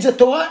 In the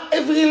Torah,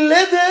 every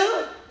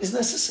letter is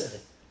necessary.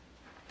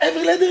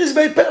 Every letter is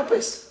by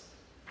purpose.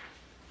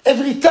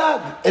 Every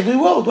tag, every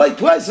word. Why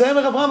twice?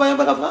 ויאמר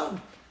אברהם.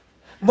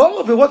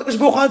 Moreover, what הקדוש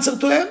ברוך הוא answer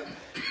to him?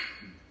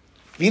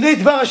 והנה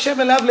דבר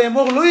השם אליו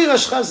לאמור, לא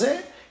יירשך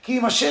זה, כי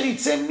אם אשר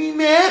יצא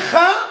ממאיך,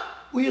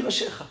 הוא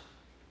יירשך.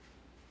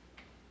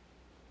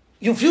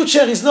 Your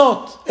future is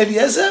not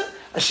אליעזר,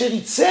 אשר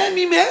יצא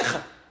ממאיך.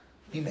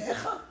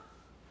 ממאיך?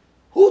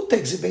 Who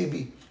takes the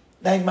baby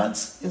 9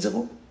 months in the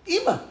room?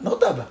 אמא,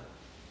 not אבא.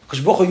 הקדוש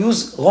ברוך הוא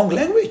use wrong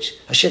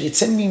language, אשר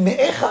יצא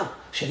ממאיך,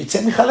 אשר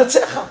יצא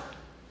מחלציך.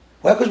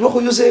 Why הקדוש ברוך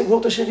הוא use the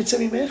word אשר יצא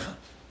ממאיך?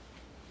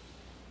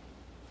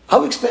 How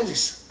explain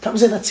this? קם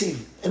זה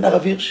נציב, אין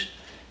הרב הירש.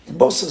 And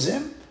both of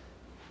them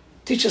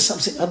teach us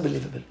something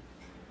unbelievable.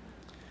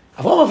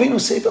 אברהם אבינו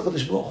סייפה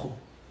הקדוש ברוך הוא.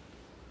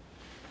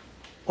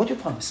 What you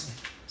promise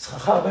me?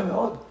 שכרך הרבה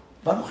מאוד.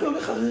 ואנוכי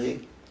הולך ערירי.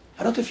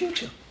 I not a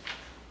future.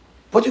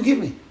 What you give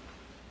me?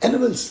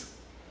 Animals.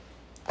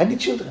 I need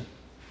children.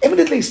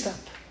 Immediately stop.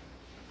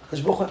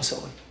 הקדוש ברוך הוא, I'm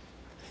sorry.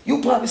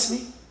 You promise me.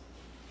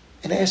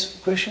 And I ask a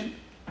question.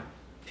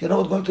 You know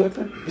what's going to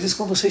happen with this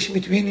conversation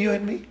between you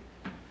and me?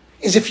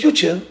 In the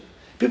future,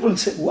 people will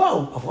say,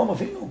 wow, אברהם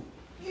אבינו.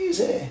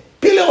 He's a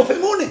pillar of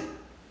emunah.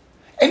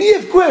 And you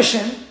have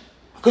question,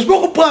 because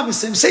Baruch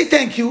promised him, say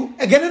thank you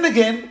again and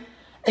again,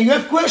 and you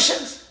have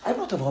questions. I'm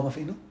not Avraham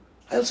Avinu.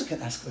 I also can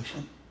ask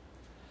questions.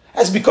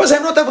 As because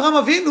I'm not Avraham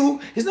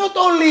Avinu, it's not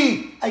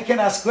only I can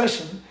ask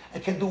questions, I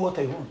can do what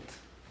I want.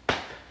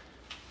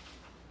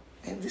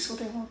 And this is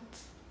what I want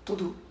to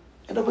do.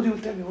 And nobody will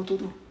tell me what to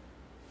do.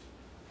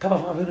 Come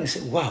Avraham Avinu, I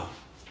say, wow,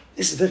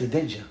 this is very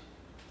dangerous.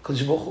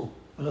 Because Baruch Hu,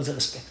 with all the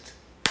respect.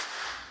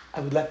 I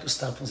would like to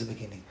start from the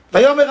beginning.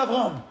 ויאמר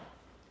אברהם,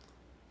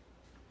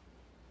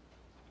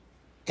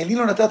 אין לי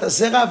לא נתת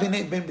זרע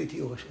והנה בן ביתי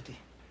יורשותי.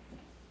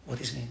 What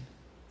does it mean?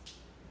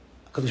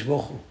 הקדוש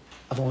ברוך הוא,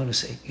 אברהם אבינו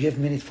say, you have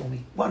minute for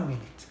me, 1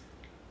 minute.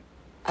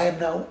 I am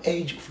now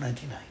age of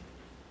 99.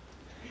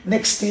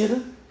 Next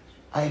year,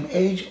 I am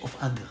age of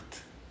 100.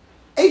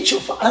 Age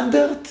of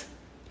 100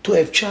 to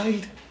have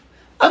child.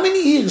 How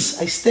many years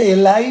I stay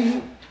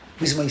alive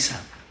with my son?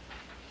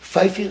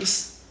 5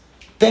 years?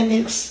 10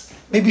 years?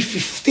 Maybe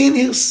 15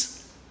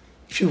 years,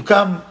 if you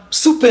come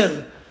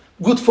super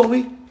good for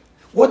me,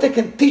 what I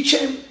can teach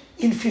him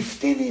in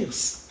 15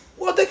 years.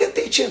 What I can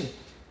teach him.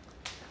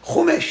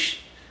 Chumash,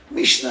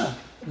 Mishnah,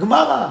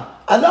 Gemara,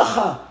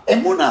 Halacha,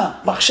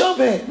 Emunah,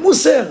 Machshava,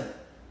 Musar.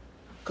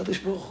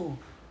 Kadosh Baruch Hu.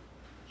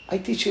 I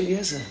teach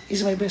Eliezer.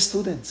 He's my best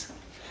student.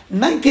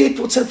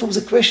 98% from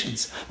the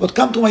questions. What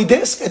come to my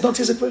desk, I don't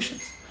see the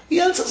questions. He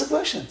answers the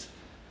questions.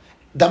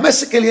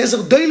 Damasek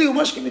Eliezer, daily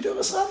umashkim mit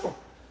yoras rabo.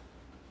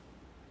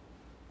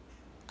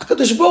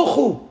 HaKadosh Baruch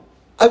Hu,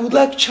 I would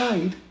like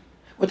child,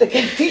 what I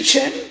can teach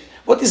him,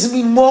 what does it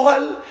mean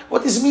moral,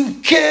 what does it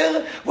mean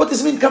care, what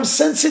does it mean become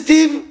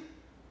sensitive,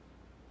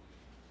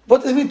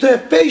 what does it mean to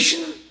have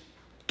patience,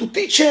 to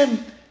teach him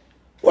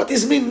what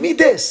does it mean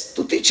midas,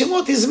 to teach him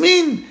what does it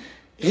mean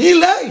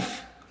real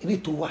life. You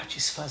need to watch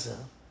his father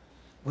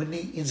when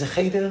he in the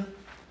cheder,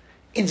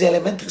 in the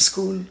elementary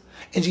school,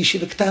 in the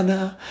yeshiva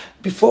ktana,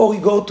 before he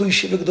go to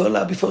yeshiva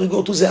gdola, before he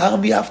go to the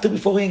army,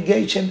 before he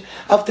engage, and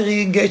after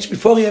he engage,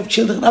 before he have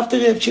children, after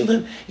he have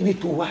children, you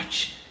need to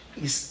watch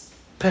his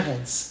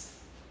parents.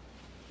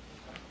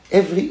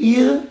 Every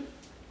year,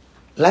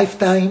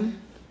 lifetime,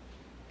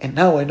 and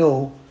now I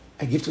know,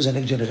 I give to the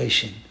next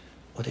generation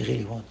what I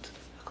really want.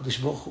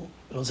 HaKadosh Baruch Hu,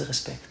 with all the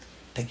respect,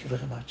 thank you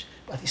very much,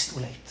 but it's too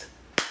late.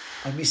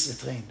 I miss the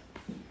train.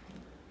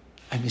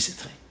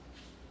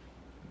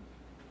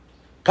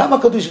 כמה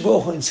הקדוש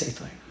ברוך הוא נמצא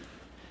איתו.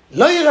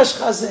 לא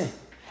יירשך זה,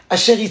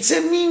 אשר יצא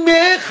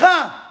ממאיך,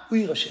 הוא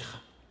יירשך.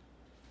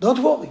 Don't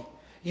worry.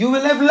 You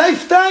will have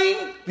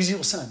lifetime with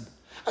your son.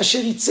 אשר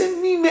יצא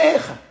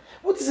ממאיך.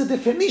 What is the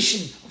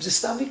definition of the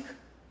stomach?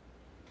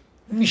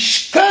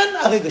 משכן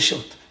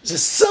הרגשות. The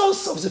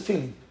source of the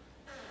feeling.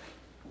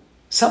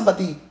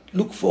 Somebody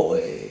look for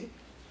an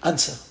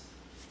answer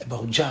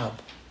about job,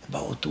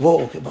 about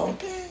work,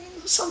 about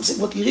something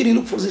what he really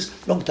look for this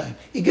long time.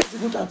 He gets a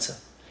good answer.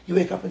 You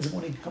wake up in the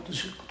morning, come to the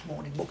shul, good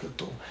morning, boker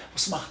tov,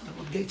 usmach,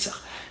 navod geitzach.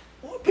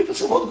 People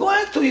say, what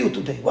going to you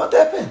today? What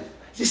happened?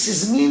 This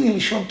is meaning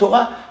Lishon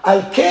Torah,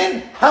 al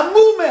ken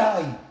hamu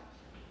me'ai.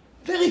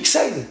 Very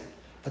excited.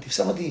 But if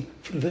somebody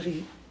feel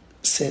very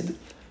sad,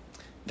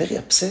 very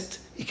upset,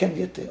 he can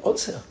get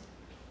ulcer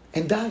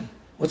and die.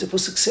 What's the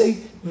pasuk say?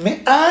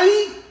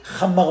 Me'ai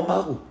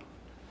chamarmaru.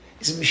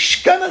 It's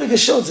משכן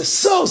הרגשות, the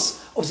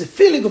source of the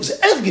feeling of the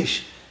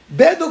ergish,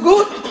 bad or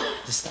good,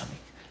 the stomach.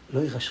 לא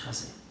יירשך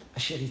זה.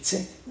 אשר יצא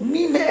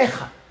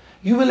ממאיך.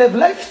 You will have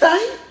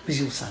lifetime with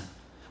your son.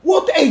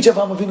 What age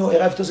אברהם אבינו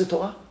arrived to the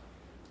Torah?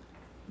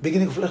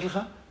 beginning of Lech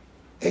Lecha,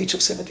 age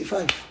of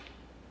 75.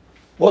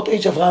 What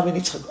age Avraham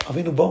and Yitzchak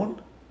Avinu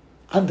born?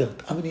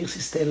 100. How many years he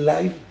stay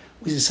alive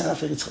with his son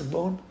after Yitzchak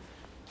born?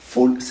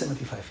 Full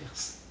 75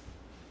 years.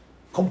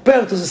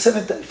 Compared to the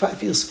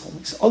 75 years from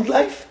his old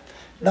life,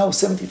 now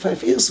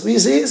 75 years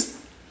with his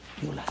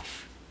new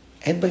life.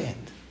 End by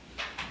end.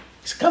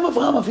 It's come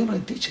Avraham Avinu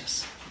and teach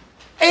us.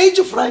 Age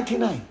of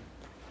 99.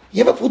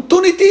 You have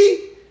opportunity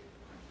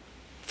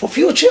for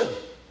future.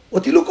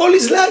 What he look all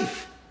his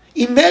life.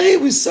 He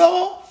married with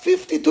sorrow,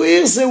 52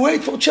 years they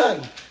wait for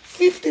child.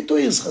 52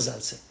 years,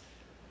 Chazal say.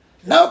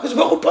 Now, because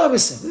Baruch Hu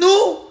promised him.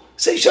 No,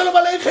 say Shalom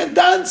Aleichem,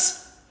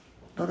 dance.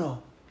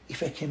 No.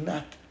 If I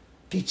cannot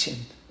teach him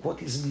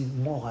what is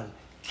mean moral,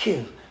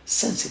 care,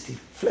 sensitive,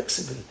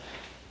 flexible,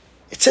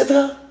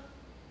 etc.,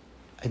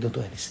 I don't do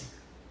anything.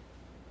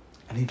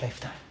 I need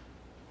lifetime.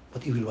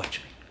 But he will watch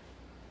me.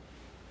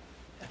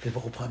 Because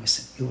Baruch Hu promised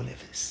him, you will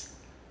have this.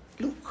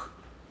 Look,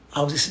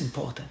 how this is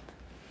important.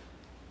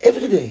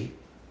 Every day,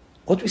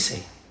 what we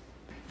say,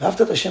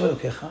 ואהבת את השם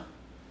אלוקיך,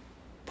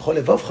 בכל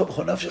לבבך,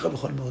 בכל נפשך,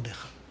 בכל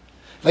מאודיך.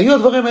 והיו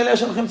הדברים האלה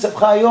אשר לכם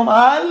צווך היום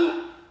על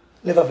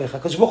לבביך.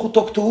 because ברוך הוא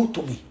talk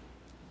to me.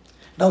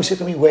 Now he said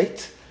to me,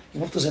 wait, you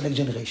move to the next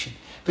generation.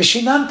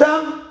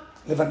 ושיננתם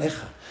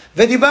לבניך.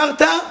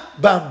 ודיברת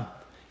בם.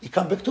 He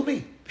come back to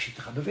me.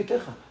 בשבתך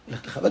בביתך,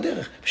 מלאכתך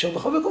בדרך,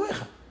 בשוכבך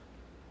ובקומך.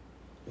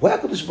 Why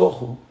הקדוש ברוך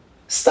הוא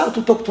start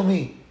to talk to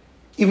me,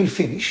 he will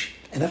finish,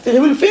 and after he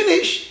will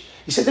finish,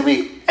 he said to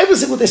me,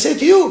 everything what I say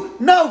to you,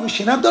 now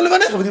ושיננתם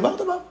לבניך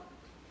ודיברת בם.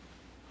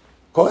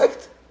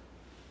 Correct?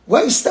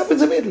 Why stop in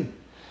the middle?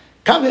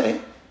 Come here,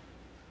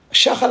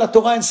 שח על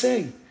התורה and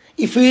say,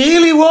 if we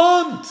really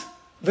want,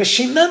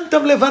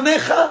 ושיננתם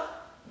לבניך,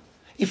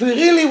 if we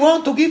really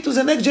want to give to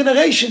the next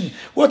generation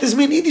what is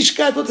mean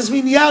Yiddishkeit, what is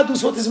mean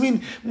Yadus, what is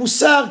mean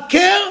Musar,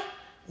 care,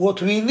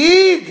 what we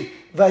need,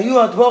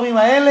 והיו הדבורים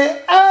האלה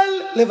על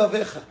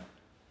לבביך.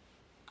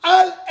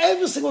 על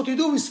everything what we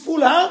do with full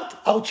heart,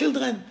 our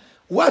children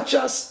watch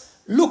us,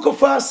 look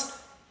of us,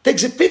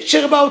 take a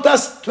picture about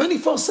us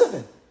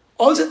 24/7,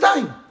 all the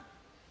time.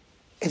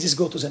 And this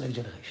go to the next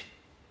generation.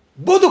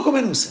 Bodo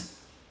komenuse.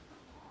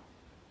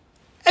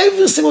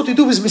 Everything what we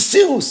do with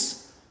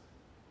Mesirus,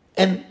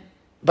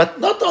 but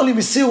not only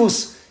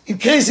Mesirus in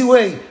crazy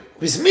way,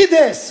 with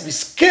Midas,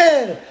 with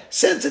care,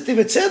 sensitive,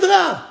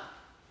 etc.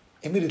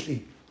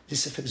 Immediately,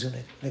 this affects the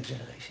next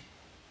generation.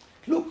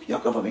 Look,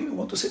 Yaakov Avinu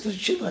want to say to his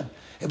children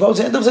about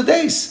the end of the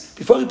days,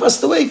 before he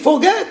passed away,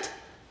 forget.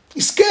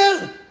 He's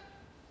scared.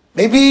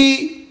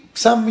 Maybe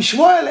some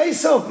Mishmoel,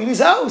 Esau, in his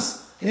house,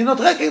 he did not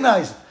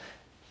recognize.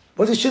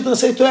 What his children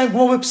say to him,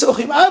 כמו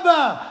בפסוחים,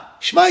 אבא,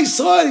 שמע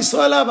ישראל,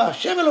 ישראל אבא,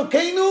 השם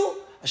אלוקינו,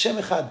 השם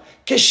אחד.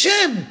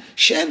 כשם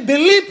שאין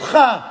בליבך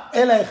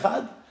אלא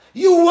אחד,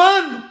 you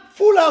one,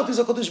 full out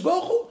is הקדוש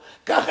ברוך הוא,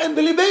 כך אין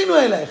בליבנו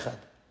אלא אחד.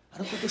 I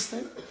don't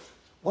understand.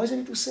 Why does he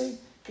need to say,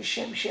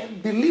 כשם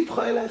שאין בליבך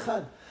אלא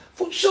אחד?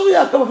 For sure,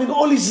 Yaakov Avinu,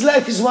 all his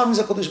life is one with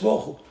הקדוש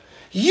ברוך הוא.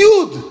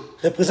 יוד,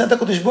 represent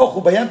הקדוש ברוך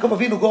הוא, ביעקב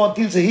אבינו, go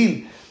until the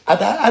hill,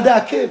 עד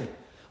העקב.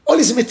 All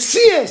his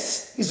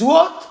metzies is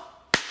what?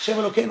 השם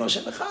אלוקינו,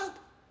 השם אחד.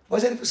 Why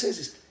does he need to say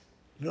this?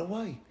 You know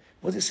why?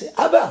 What does he say?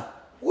 Abba,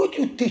 what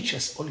you teach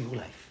us all your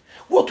life?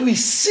 What we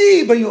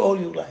see by you all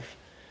your life?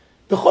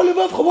 בכל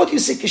לבבך, what you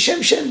see?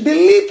 כשם שאין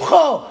בליבך,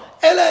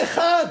 אלא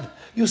אחד.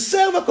 You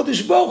serve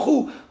הקדוש ברוך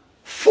הוא,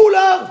 full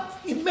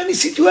out, in many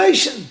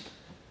situations.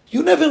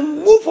 You never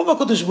move from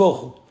הקדוש ברוך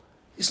הוא.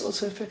 This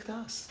also affect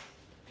us.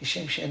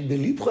 כשם שאין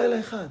בליבך אלא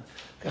אחד,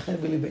 כך אין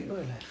בליבנו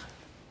אלא אחד.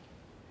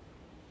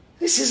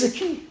 This is a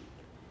key.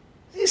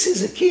 This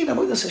is a key in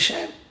Avodas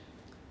Hashem.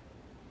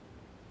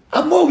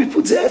 The more we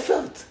put the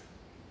effort.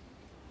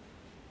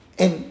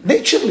 And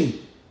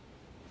naturally,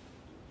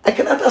 I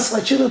cannot ask my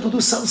children to do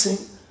something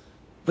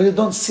but they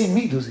don't see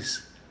me do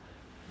this.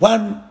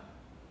 One,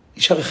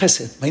 Ishar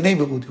Chesed, my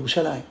neighborhood,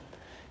 Yerushalayim.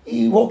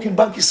 He worked in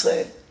Bank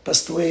Israel,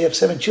 passed away, have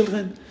 7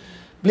 children.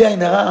 בלי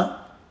עין הרע,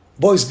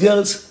 boys,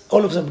 girls,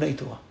 all of them Bnei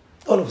Torah.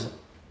 All of them.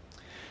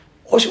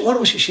 One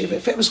Rosh Yeshiva,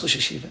 famous Rosh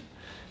Yeshiva,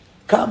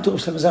 come to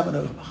Rosh Hashanah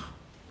Auerbach.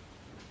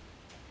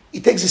 He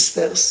takes the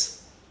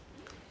stairs,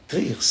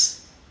 3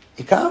 years.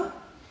 He come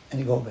and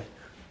he go back.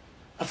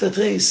 After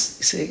 3 years,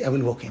 he say, I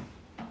will walk in.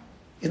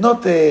 It's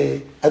not,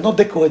 I don't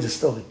decorate the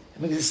story. I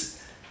mean,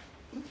 it's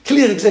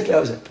clear exactly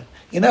how it happened.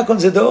 He knock on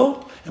the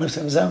door, and he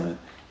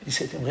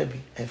said to him, Rabbi,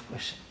 I have a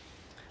question.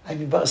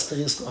 I'm embarrassed 3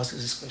 years to ask you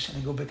this question. I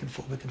go back and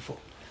forth, back and forth.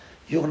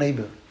 Your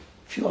neighbor,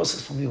 few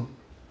houses from you,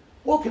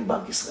 walk in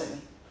Bank Israel,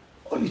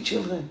 all your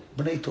children,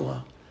 Bnei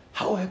Torah.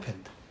 How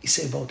happened? He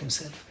said about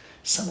himself,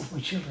 some of my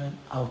children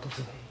out of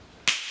the way.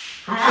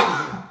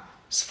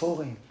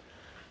 Sforim,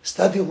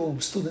 study room,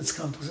 students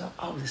come to the,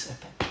 how this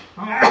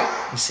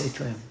happened? He said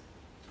to him,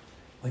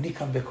 when he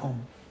come back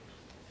home,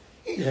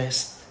 he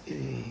rest,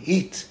 he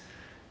eat,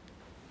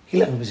 he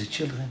learn with the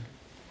children.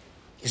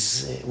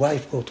 His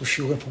wife go to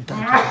shiurim from time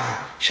to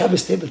time.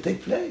 Shabbos table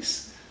take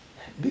place.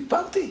 Big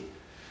party.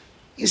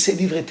 He say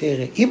divrei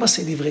Torah. Ima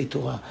say divrei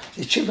Torah.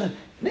 The children,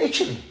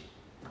 naturally,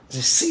 they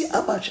see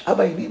how much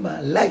Abba and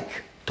Ima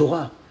like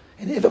Torah.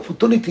 and they have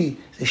opportunity,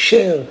 they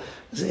share,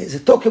 they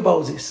talk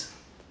about this.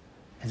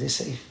 And they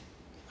say,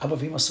 Abba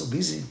Vim are so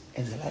busy,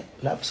 and they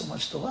love so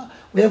much Torah.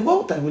 We have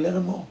more time, we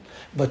learn more.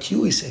 But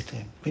you, he said to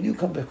him, when you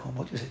come back home,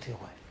 what do you say to your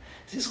wife?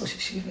 This is Rosh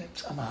Yeshiva,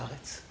 עם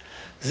הארץ.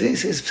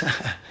 This is,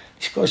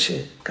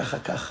 Shkoshe,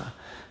 kacha.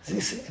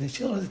 This, and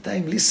it's all the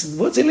time, listen.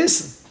 What's the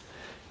listen?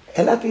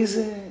 Elat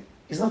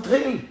is not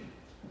real.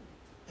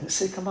 And they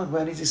say, come on,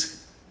 when is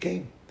this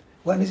game?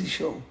 When is this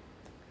show?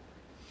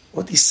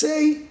 What he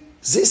say,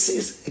 this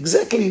is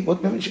exactly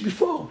what we mentioned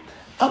before.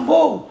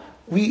 Amor,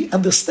 we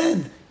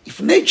understand, if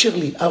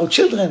naturally our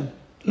children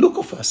look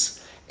of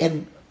us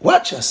and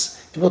watch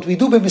us, and what we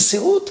do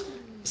במסירות,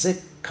 they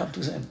come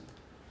to them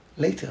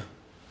later.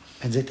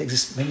 And they take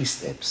this many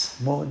steps,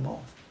 more and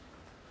more.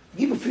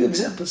 Give a few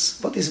examples.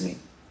 What does it mean?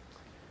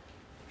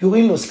 Your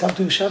in-laws come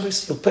to your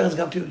Shabbos, your parents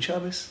come to you on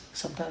Shabbos,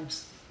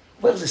 sometimes.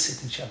 Where do they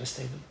sit in Shabbos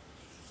table?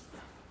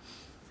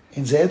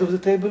 In the head of the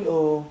table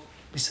or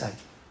beside?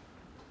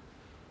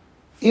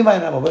 Ima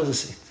and Abba, where do they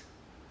sit?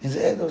 In the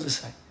head or the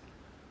side?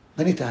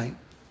 Many times.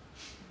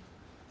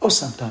 Or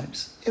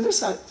sometimes in the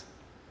side.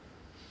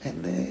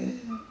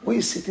 And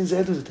we sit in the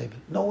head of the table.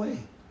 No way.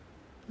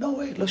 No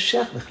way. לא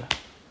שייך בכלל.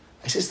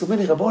 I says to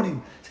many Rabbonim,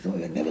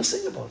 I never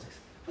think about this.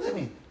 What do you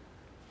mean?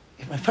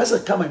 If my father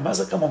come, my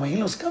mother come, or my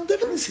in-laws come,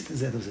 definitely sit in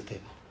the head of the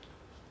table.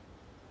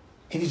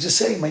 And you just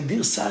say, my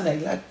dear son, I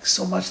like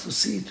so much to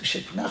see, to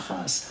shake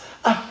nachas.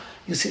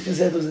 You sit in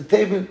the head of the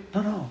table.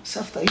 No,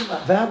 Safta,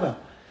 Ima, Ve'aba.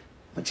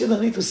 My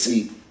children need to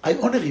see, I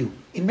honor you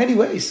in many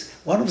ways.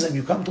 One of them,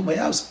 you come to my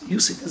house, you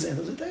sit in the head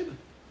of the table.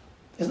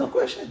 There's no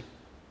question.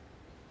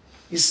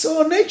 It's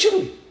so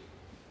natural.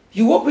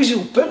 You walk with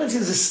your parents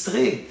in the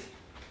street.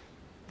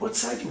 What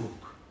side you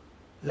walk?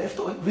 Left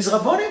or right? With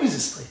Rabbonim in the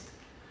street.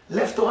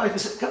 Left or right? You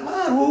say, come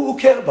on, who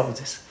care about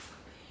this?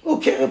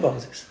 Who care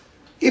about this?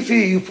 If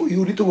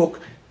you need to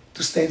walk,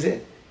 to stay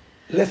there,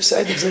 left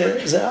side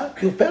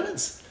of your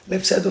parents,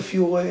 left side of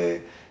your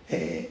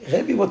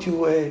Rebbe, what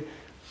you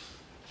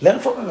learn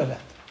from him a lot.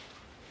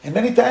 And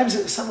many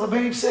times some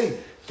Rabbonim say,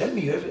 tell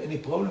me, you have any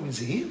problem in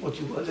the heel? What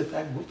you all the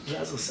time go to the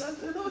other side?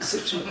 No,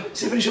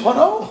 it's even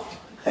Shulchan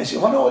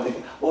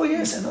Aruch. Oh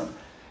yes, I know.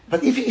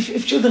 But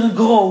if children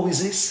grow with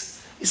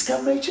this, it's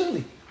come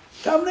naturally.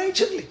 Come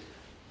naturally.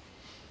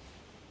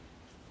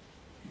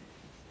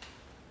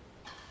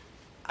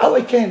 How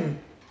I can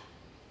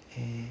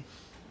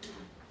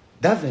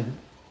daven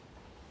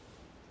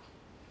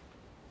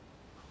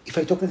if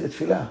I talk in the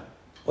tefillah,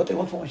 what I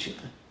want for my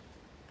children.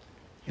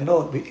 You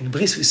know, in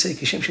bris we say,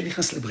 כשם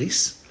שנכנס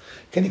לבריס,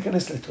 כן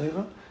ייכנס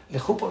לתואר,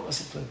 לחופה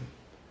ולעשות תואר.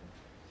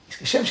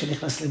 כשם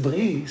שנכנס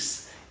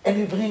לבריס, and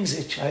he brings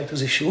a child to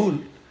the shul,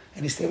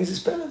 and he stays with his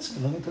parents,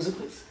 and learning to the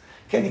bris.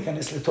 כן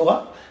ייכנס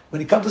לתורה, when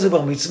he comes to the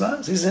bar mitzvah,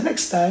 this is the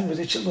next time when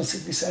the children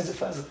sit beside the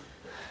father.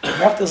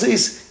 And after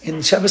this,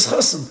 in Shabbos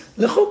Chosim,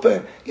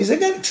 lechuppah is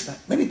again next time.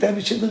 Many times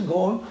the children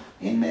go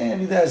in,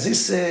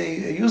 this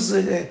use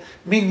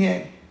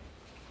minyan.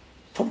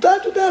 From time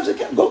to time, they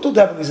can go to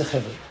daven with the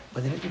chaver,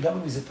 but they need to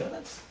daven with the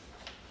parents.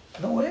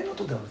 No way not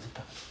to daven with the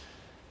parents.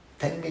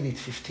 10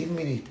 minutes, 15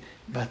 minutes,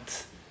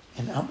 but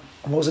in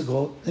more they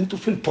grow, they need to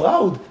feel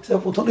proud. It's the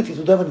opportunity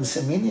to daven in the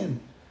same minyan,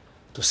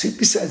 to sit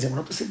beside them,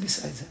 not to sit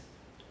beside them.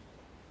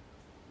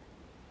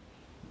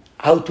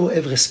 How to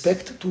have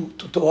respect to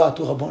Torah,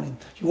 to Rabbonim.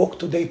 You walk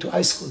today to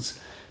high schools.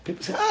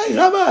 People say, "Hi,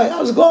 Rabbi,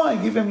 how's it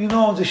going?" Give him,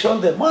 on the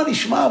shoulder. Ma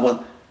nishma,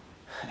 what?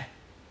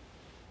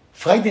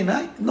 Friday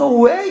night? No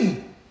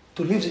way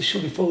to leave the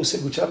shul before you say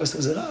good Shabbos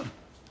to the Rav.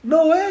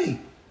 No way.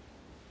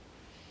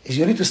 Is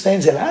you need to stay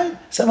in the line?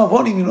 Some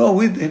Rabbonim,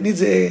 we need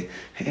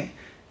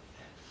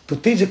to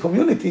teach the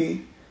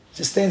community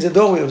to stay in the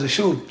doorway of the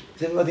shul.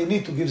 Everybody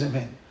need to give them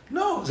hand.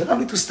 No, the Rav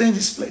need to stay in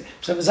this place.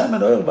 So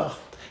Zalman Auerbach,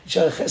 in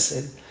Sha'ar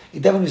Chesed, he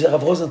davened with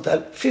Rav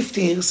Rosenthal,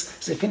 50 years,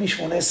 they finished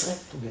 18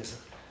 together.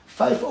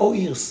 50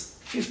 years,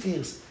 50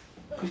 years.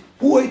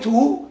 Who ate to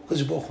who?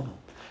 Because Baruch Hu.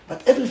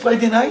 But every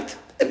Friday night,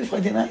 in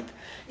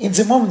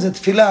the moment that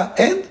tefillah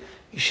end,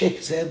 he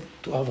shakes his head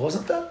to Rav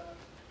Rosenthal,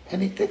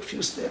 and he takes a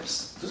few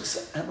steps to the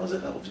side. I know the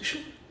Rav of the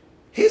Shul.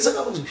 He is the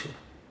Rav of the Shul.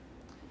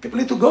 People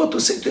need to go to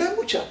say to him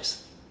good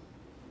Shabbos.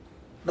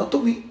 Not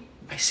to me.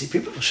 I see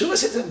people for sure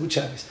say to him good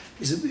Shabbos.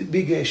 He's a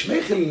big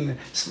shmeichel,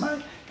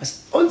 smile. But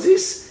all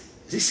this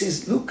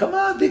is, look, come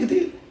on, big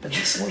deal. But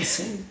this one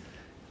thing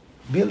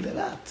build a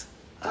lot.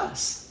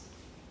 Us.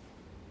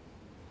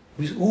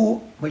 With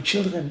who my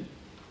children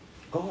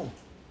go.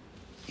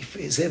 If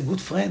they have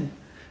good friend,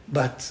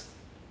 but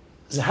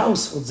the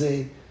house what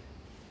they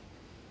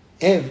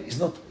have is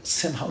not the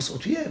same house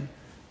what we have,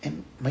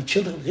 and my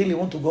children really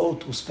want to go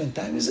to spend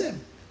time with them,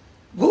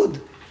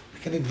 good. We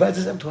can invite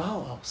them to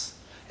our house.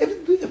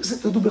 Everything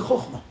to do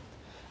b'chokhmah.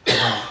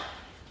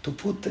 To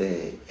put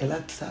a lot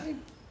of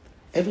time.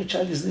 Every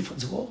child is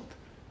different world.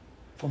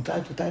 From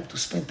time to time to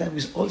spend time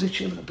with all the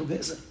children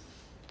together.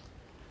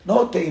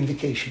 Not in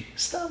vacation.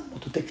 Stam, or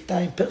to take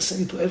time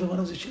personally to every one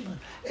of the children,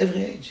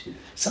 every age.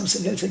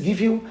 Something else I give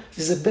you,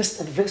 this is the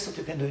best investment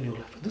you can do in your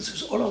life. This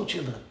is all our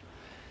children.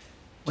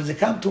 When they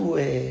come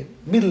to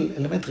middle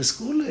elementary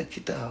school,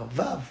 Kita,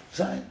 Vav,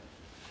 Zayin,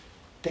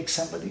 take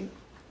somebody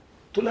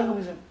to learn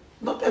with them.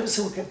 Not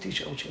everything we can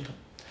teach our children.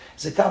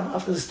 They come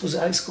after this to the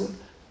high school,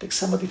 take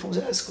somebody from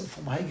the high school,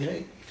 from high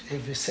grade, if they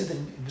have a seder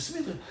in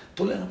Besmidra,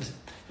 to learn with them.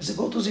 If they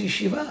go to the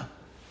yeshiva,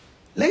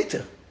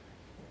 later,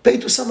 pay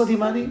to somebody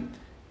money,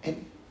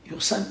 and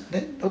your son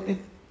then don't need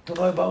to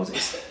know about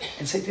this,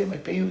 and say to him, I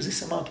pay you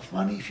this amount of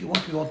money, if you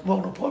want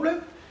more, no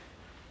problem.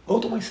 Go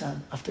to my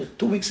son, after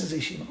 2 weeks in the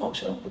yeshiva, oh,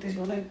 Shalom, what is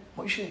your name?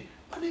 Moshe.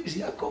 My name is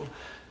Yaakov.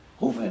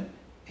 Reuven,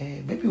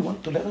 maybe you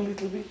want to learn a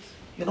little bit?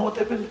 You know what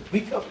happened?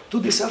 Week up,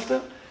 2 days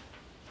after,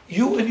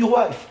 you and your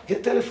wife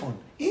get telephone.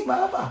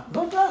 Ima, Abba,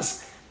 don't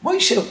ask.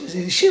 Moshe,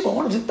 the yeshiva,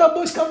 one of the top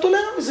boys, come to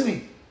learn with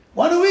me.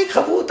 1 week,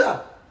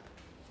 chavruta.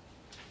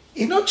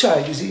 He's not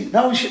child, is he?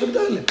 Now yeshiva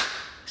g'dolim.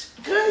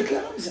 Great,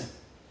 learn with them.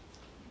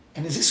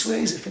 And in this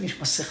way, they finish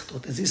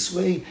Masechtot. In this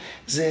way,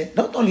 they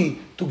not only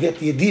to get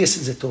the ideas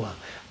in the Torah,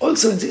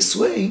 also in this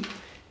way,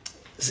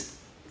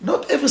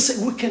 not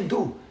everything we can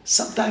do.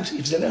 Sometimes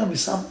if they learn with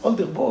some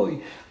older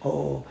boy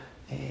or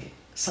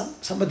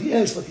somebody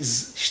else what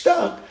is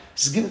stark,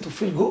 it's given to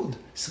feel good.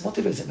 It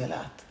motivates them a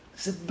lot.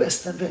 It's the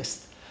best and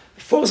best.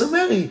 Before they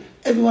marry,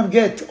 everyone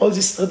get all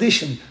this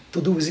tradition to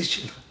do with his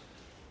children.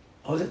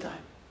 All the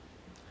time.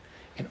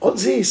 And all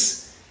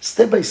this,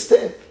 step by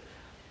step,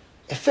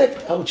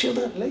 affect our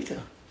children later.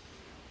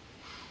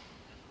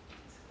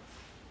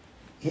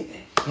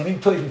 Yamim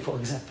Tovim, for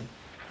example.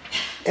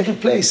 Every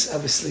place,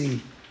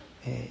 obviously,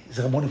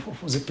 the Rabbonim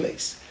from the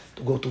place,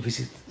 to go to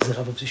visit the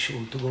Rav of the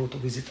Shul, to go to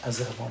visit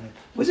other Rabbonim,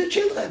 with the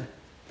children,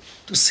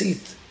 to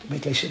sit, to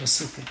make Leishev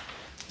Sukkah.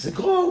 They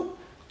grow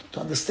to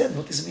understand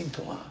what is mean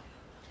Torah,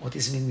 what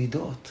is mean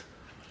Midot,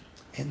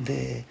 and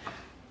they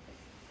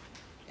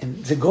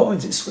grow in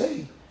this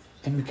way,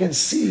 and we can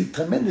see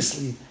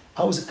tremendously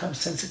how they become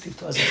sensitive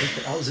to other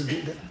people, how they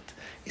build that.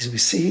 As we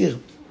see here,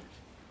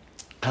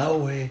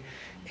 how,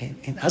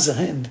 in other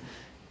hand,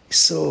 it's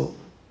so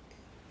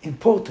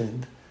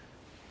important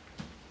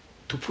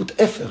to put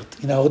effort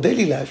in our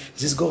daily life.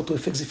 This goes to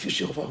affect the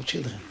future of our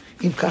children.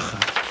 Im kacha,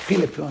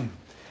 pile ploim.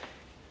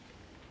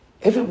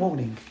 Every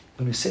morning,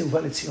 when we say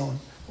Uva Letzion,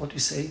 what we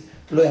say?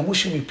 Lo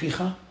yamushu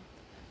mipicha,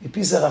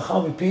 mipi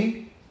zaracha,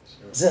 mipi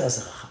zera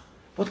zaracha.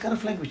 What kind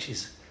of language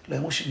is? לא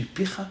ימושו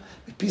מפיך,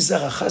 מפי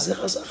זרעך,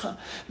 זרע זרעך.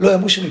 לא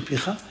ימושו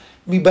מפיך,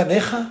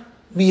 מבניך,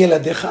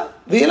 מילדיך,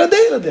 וילדי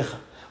ילדיך.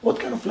 What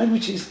kind of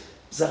language is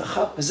זרעך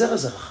וזרע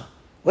זרעך?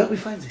 Where we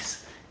find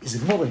this? Is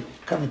the Gemara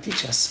come and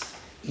teach us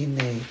in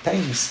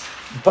Tainis,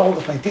 in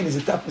paragraph 19, is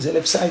the top, is the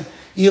left side,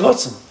 יהי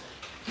רוצן.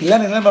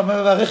 אילן אילן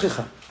במברך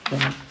לך.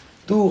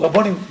 דו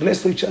רבונים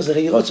bless to each other,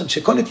 יהי רוצן,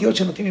 שכל נטיות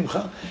שנותנים ממך,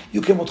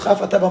 יהיו כמותך,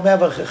 אף אתה במאה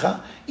ברכך,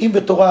 אם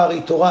בתורה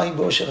הרי תורה, אם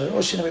באושר הרי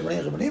אושר, אם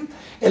בבני רבנים,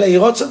 אלא יהי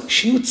רוצן,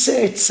 שיהיו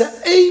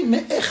צאצאי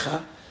מאיך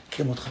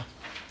כמותך.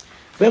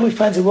 Where we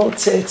find the word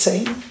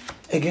צאצאים,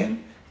 again,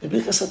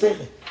 בברכת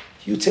התורה.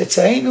 יהיו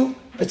צאצאינו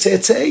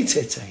וצאצאי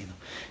צאצאינו.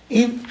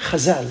 אם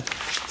חז"ל,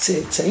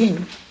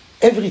 צאצאים,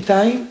 every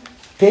time,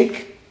 take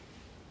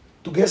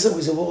together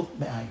with the word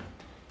מאין.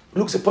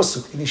 Look the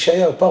posuk, in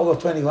Yeshayahu, paragraph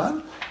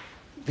 21,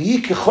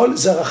 ויהי ככל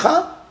זרעך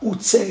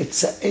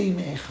וצאצאי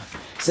מאיך.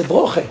 זה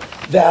ברוכה.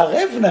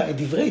 וערבנה את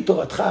דברי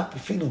תורתך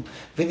בפינו,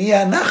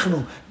 ונהיה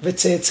אנחנו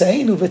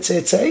וצאצאינו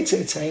וצאצאי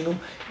צאצאינו.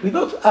 We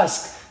not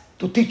ask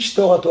to teach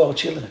Torah to our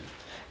children.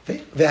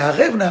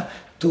 וערבנה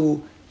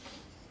to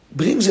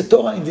bring the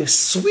Torah in the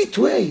sweet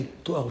way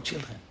to our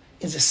children.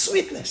 In the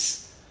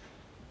sweetness.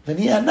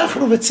 ונהיה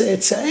אנחנו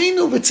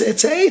וצאצאינו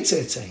וצאצאי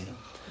צאצאינו.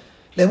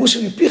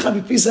 לאמושו מפיך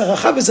מפי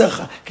זרעך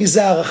וזרעך. כי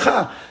זרעך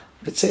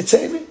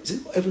וצאצאינו,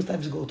 every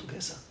time they go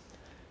together.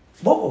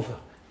 Moreover,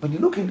 when you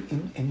look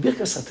in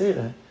Birkas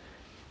HaTorah,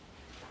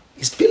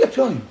 it's pile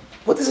ploim.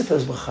 What is the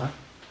first bracha?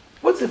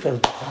 What is the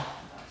first bracha?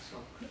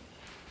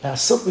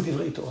 לעסוק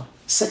בדברי תורה.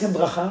 Second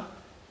bracha,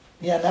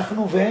 נהיה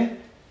אנחנו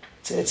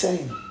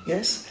וצאצאינו.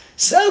 Yes?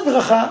 third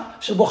ברכה,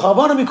 שבוחר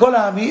בנו מכל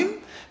העמים,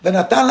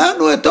 ונתן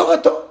לנו את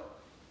תורתו.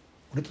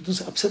 We need to do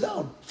the upside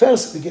down.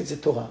 First, we get the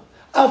Torah.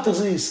 After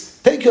this,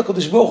 thank you,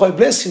 HaKadosh Baruch Hu, I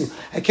bless you.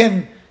 I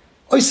can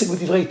oisek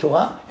b'divrei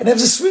Torah and have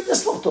the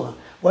sweetness for Torah.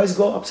 Why is it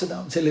go upside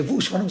down? The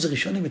levush, one of the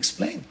Rishonim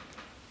explained.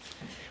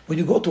 When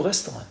you go to a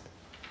restaurant,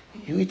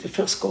 you eat the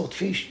first course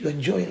fish, you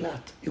enjoy a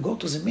lot. You go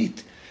to the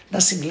meat,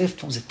 nothing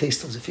left from the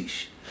taste of the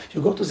fish.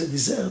 You go to the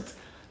dessert,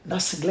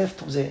 nothing left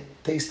from the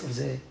taste of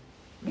the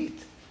meat.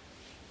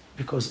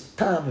 Because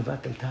ta'am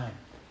mevatel ta'am.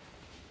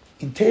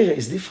 In Torah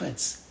is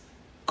different.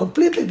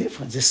 Completely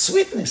different. The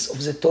sweetness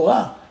of the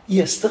Torah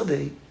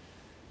yesterday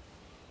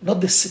not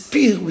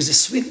disappear with the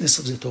sweetness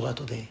of the Torah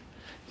today.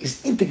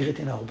 It's integrated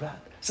in our blood.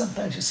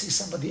 Sometimes you see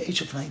somebody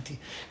age of 90.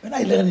 When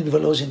I learn in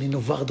Volozhin, in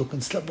Novardok, in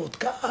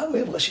Slabodka, we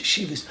have Rashi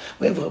Shivis,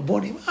 we have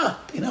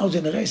Rabbonim. In our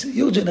generation,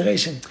 your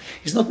generation,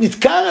 is not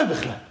Nitkara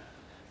Bechla.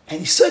 And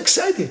he's so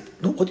excited.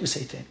 No, what do you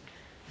say to him?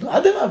 No,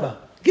 Adarabba,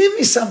 give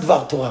me some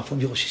Dvar Torah from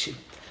your Rosh Hashiva.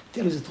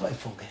 Tell you the Torah, I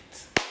forget.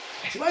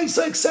 Why he's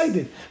so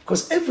excited?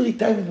 Because every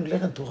time when we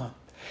learn Torah,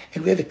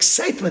 and we have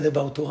excitement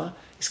about Torah,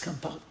 it's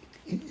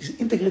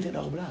integrated in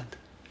our blood.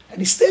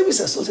 And it stays with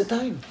us all the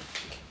time.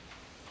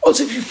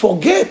 Also, if you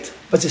forget,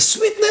 but the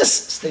sweetness,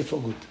 stay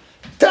for good.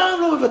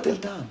 טעם לא מבטל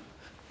טעם.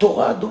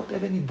 תורה don't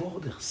have any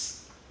borders.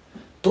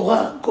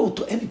 תורה go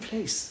to any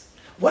place.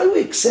 Why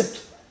we accept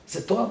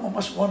the Torah,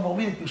 ממש one more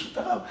minute, ברשות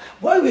הרב,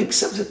 why we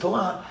accept the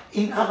Torah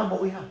in הר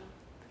המוריה,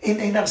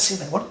 in הר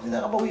סיני, what in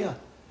הר המוריה?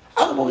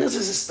 הר המוריה זה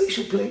a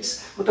special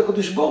place, ואת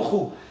הקדוש ברוך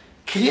הוא,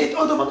 create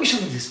עוד דבר ראשון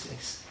in this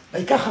place.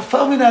 ויקח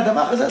עפר מן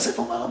האדמה, אחרי זה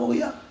הספר מהר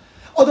המוריה.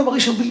 עוד דבר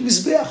ראשון ביל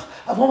מזבח,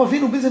 אברהם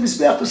אבינו ביל זה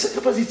מזבח, to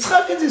sacrifice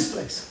יצחק in this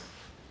place.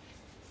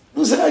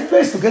 No, the right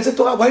place to get the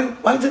Torah.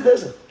 Why in the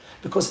desert?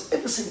 Because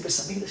everything in Beis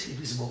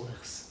Hamikdash is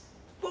borders.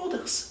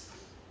 Borders.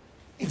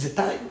 In the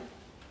time,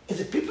 in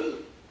the people,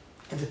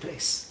 in the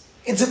place.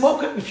 In the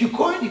Mokum, if you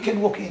coin, you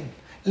can walk in.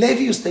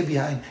 Levi, you stay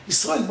behind.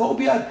 Israel, more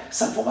behind.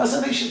 Some from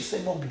other nations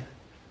stay more behind.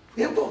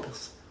 We have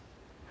borders.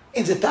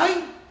 In the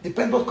time,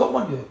 depend what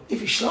Korban you have.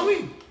 If it's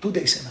Shlomi, 2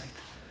 days a night.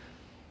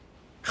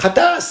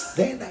 Chatas,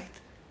 day and night.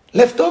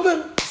 Leftover,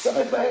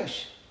 Sarek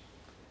Ba'esh.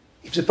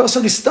 If the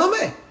person is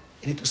Tomeh,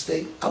 you need to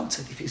stay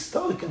outside. If he's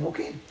tall, you can walk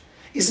in.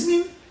 It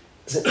means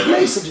the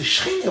place of the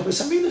Shechina of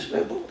Beis Hamikdash, we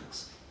have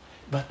borders.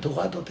 But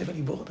Torah don't have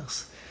any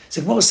borders.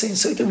 The Gemara is saying,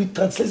 so we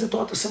translate the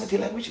Torah to 70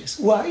 languages.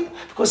 Why?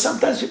 Because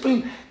sometimes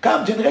people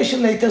come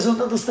generation later, they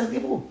don't understand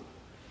Hebrew.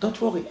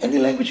 Don't worry. Any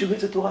language you get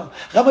the Torah.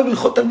 Rabbi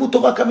Bilchot Talmud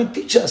Torah come and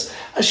teach us.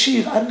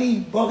 Ashir, Ani,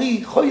 Bari,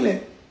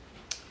 Choyle.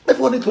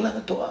 Everyone need to learn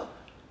the Torah.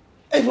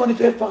 Everyone need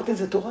to have part in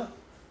the Torah.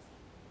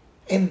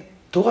 And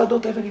Torah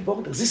don't have any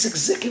borders. This is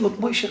exactly what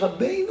Moshe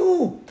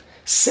Rabbeinu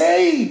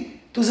say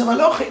to the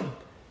Malachim.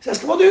 He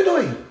says, what are you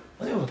doing?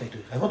 What do you want to do?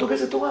 I want to get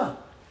the Torah.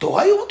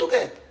 Torah you want to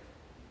get.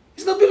 It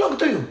does not belong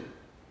to you.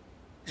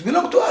 It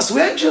belongs to us.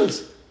 We're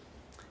angels.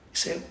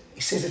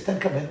 He says the 10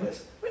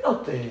 Commandments. We're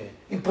not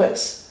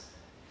impressed.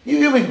 You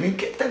human being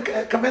keep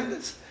 10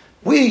 Commandments.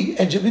 We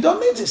angels, we don't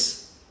need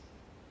this.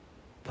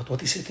 But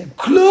what he said to them?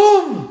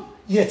 כלום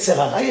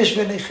יצר הרע יש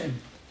ביניכם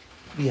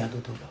ביד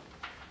אותו לא.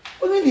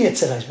 What do you mean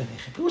יצר הרע יש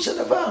ביניכם? פירוש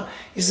הדבר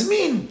is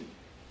mean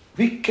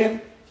we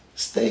can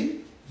stay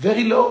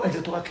very low and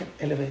the Torah can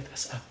elevate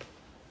us up.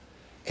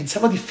 And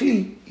somebody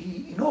feel,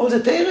 you know, all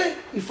the Torah,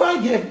 we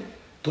find you have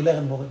to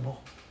learn more and more.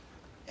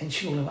 אין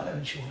שיעור למעלה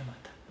ואין שיעור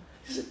למטה.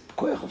 זה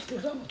כוח of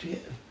Torah, what we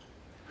have.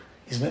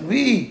 Is when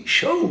we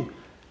show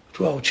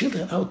to our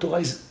children how Torah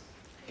is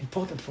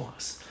important for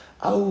us,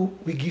 how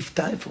we give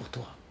time for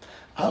Torah,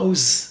 how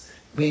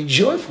we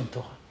enjoy from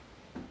Torah.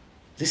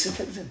 This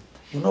affects them.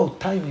 You know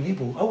time in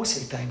Hebrew, how we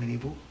say time in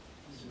Hebrew?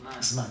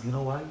 Zman. You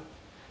know why?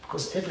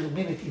 Because every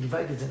minute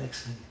invited the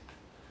next minute.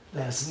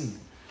 להזמין.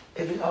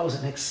 Every hour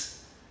the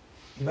next,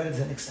 invited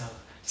the next hour.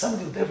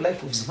 Somebody would have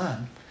life of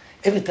Zman,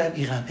 every time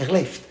Iran,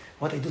 left.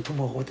 What I do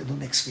tomorrow, what I do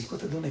next week,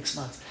 what I do next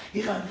month.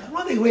 Iran,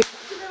 one day wait,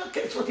 you never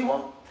catch what you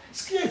want.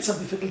 It creates some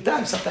difficult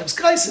times, sometimes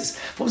crisis.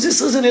 For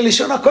this reason, in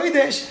Lishon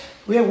HaKodesh,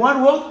 we have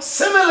one word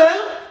similar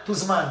to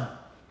Zman.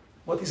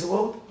 What is the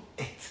word?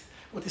 Et.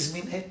 What does it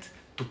mean et?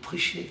 To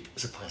appreciate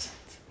the present.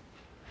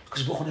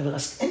 Because Baruch Hu never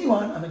asked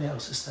anyone how many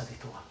hours to study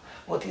Torah.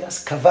 What he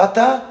asked,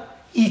 Kavata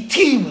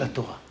itim la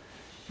Torah.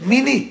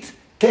 Minute,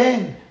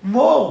 10,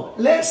 more,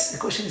 less. The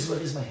question is, where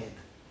is my head?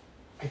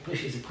 I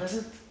appreciate the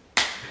present.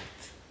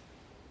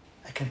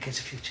 I can catch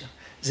the future.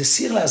 זה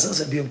סיר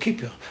לעזאזל ביום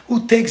כיפר. הוא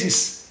takes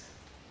this.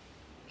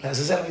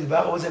 לעזאזל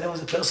המדבר, הוא נame of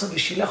the person,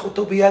 ושילח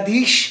אותו ביד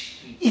איש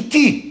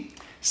איתי.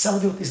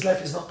 Somebody with his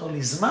life is not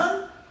only זמן,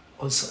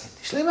 also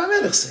עת. יש להם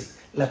המלך say,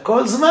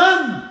 לכל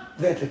זמן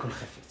ועת לכל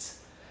חפץ.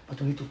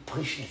 But we need to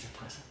appreciate the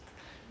present.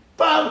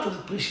 Part of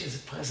appreciate the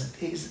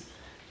present is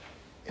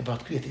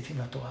about creating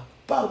la Torah.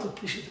 Part of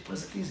appreciate the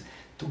present is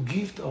to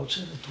give to our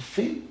children, to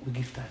feel we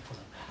give time for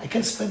them. I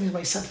can spend with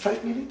my son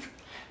 5 minutes,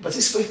 but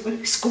this 5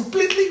 minutes is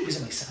completely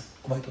with my son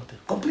or my daughter.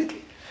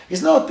 Completely.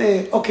 It's not,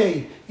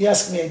 okay, he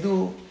asked me, I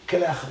do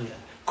kele achriya.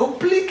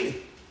 Completely.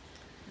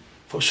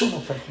 For sure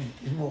not 5 minutes,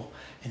 it's more.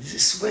 And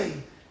this way,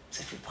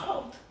 they feel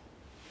proud.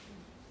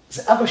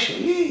 זה אבא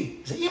שלי,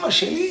 זה אמא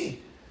שלי,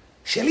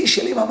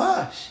 שלי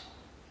ממש.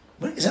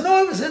 זה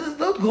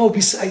not grow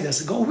beside us,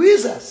 זה grow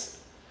with us.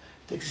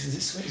 Take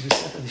this way, זה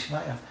בסייעתא דשמיא,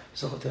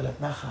 בסוף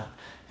התהילת נחת,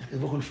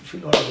 ברוך הוא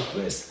אפילו על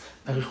הריקווסט,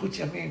 באריכות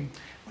ימים,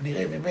 הוא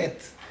נראה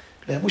באמת,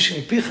 לא ימוש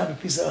מפיך,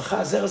 מפי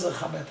זרעך, זרע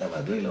זרעך מעתה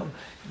ועד עולם,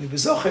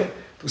 ובזוכה,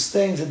 to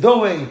stay in the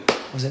doorway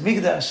of the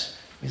מקדש,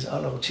 with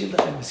all our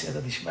children, בסייעתא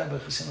דשמיא,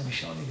 ברך יוסנו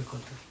משוני וכל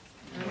טוב.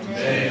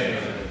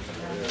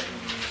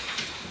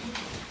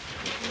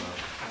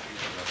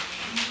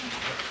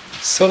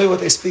 Sorry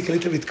what I speak a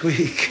little bit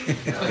quick.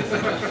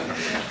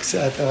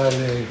 קצת, אבל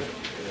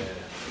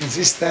in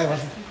this time,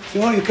 if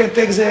you want, you can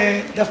take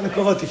the דף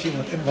מקורות if you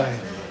want, אין בעיה.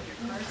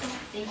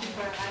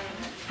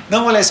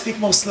 Normally I speak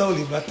more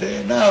slowly, but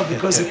now,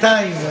 because the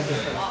time...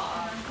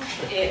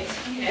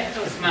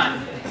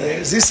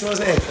 This was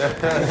it.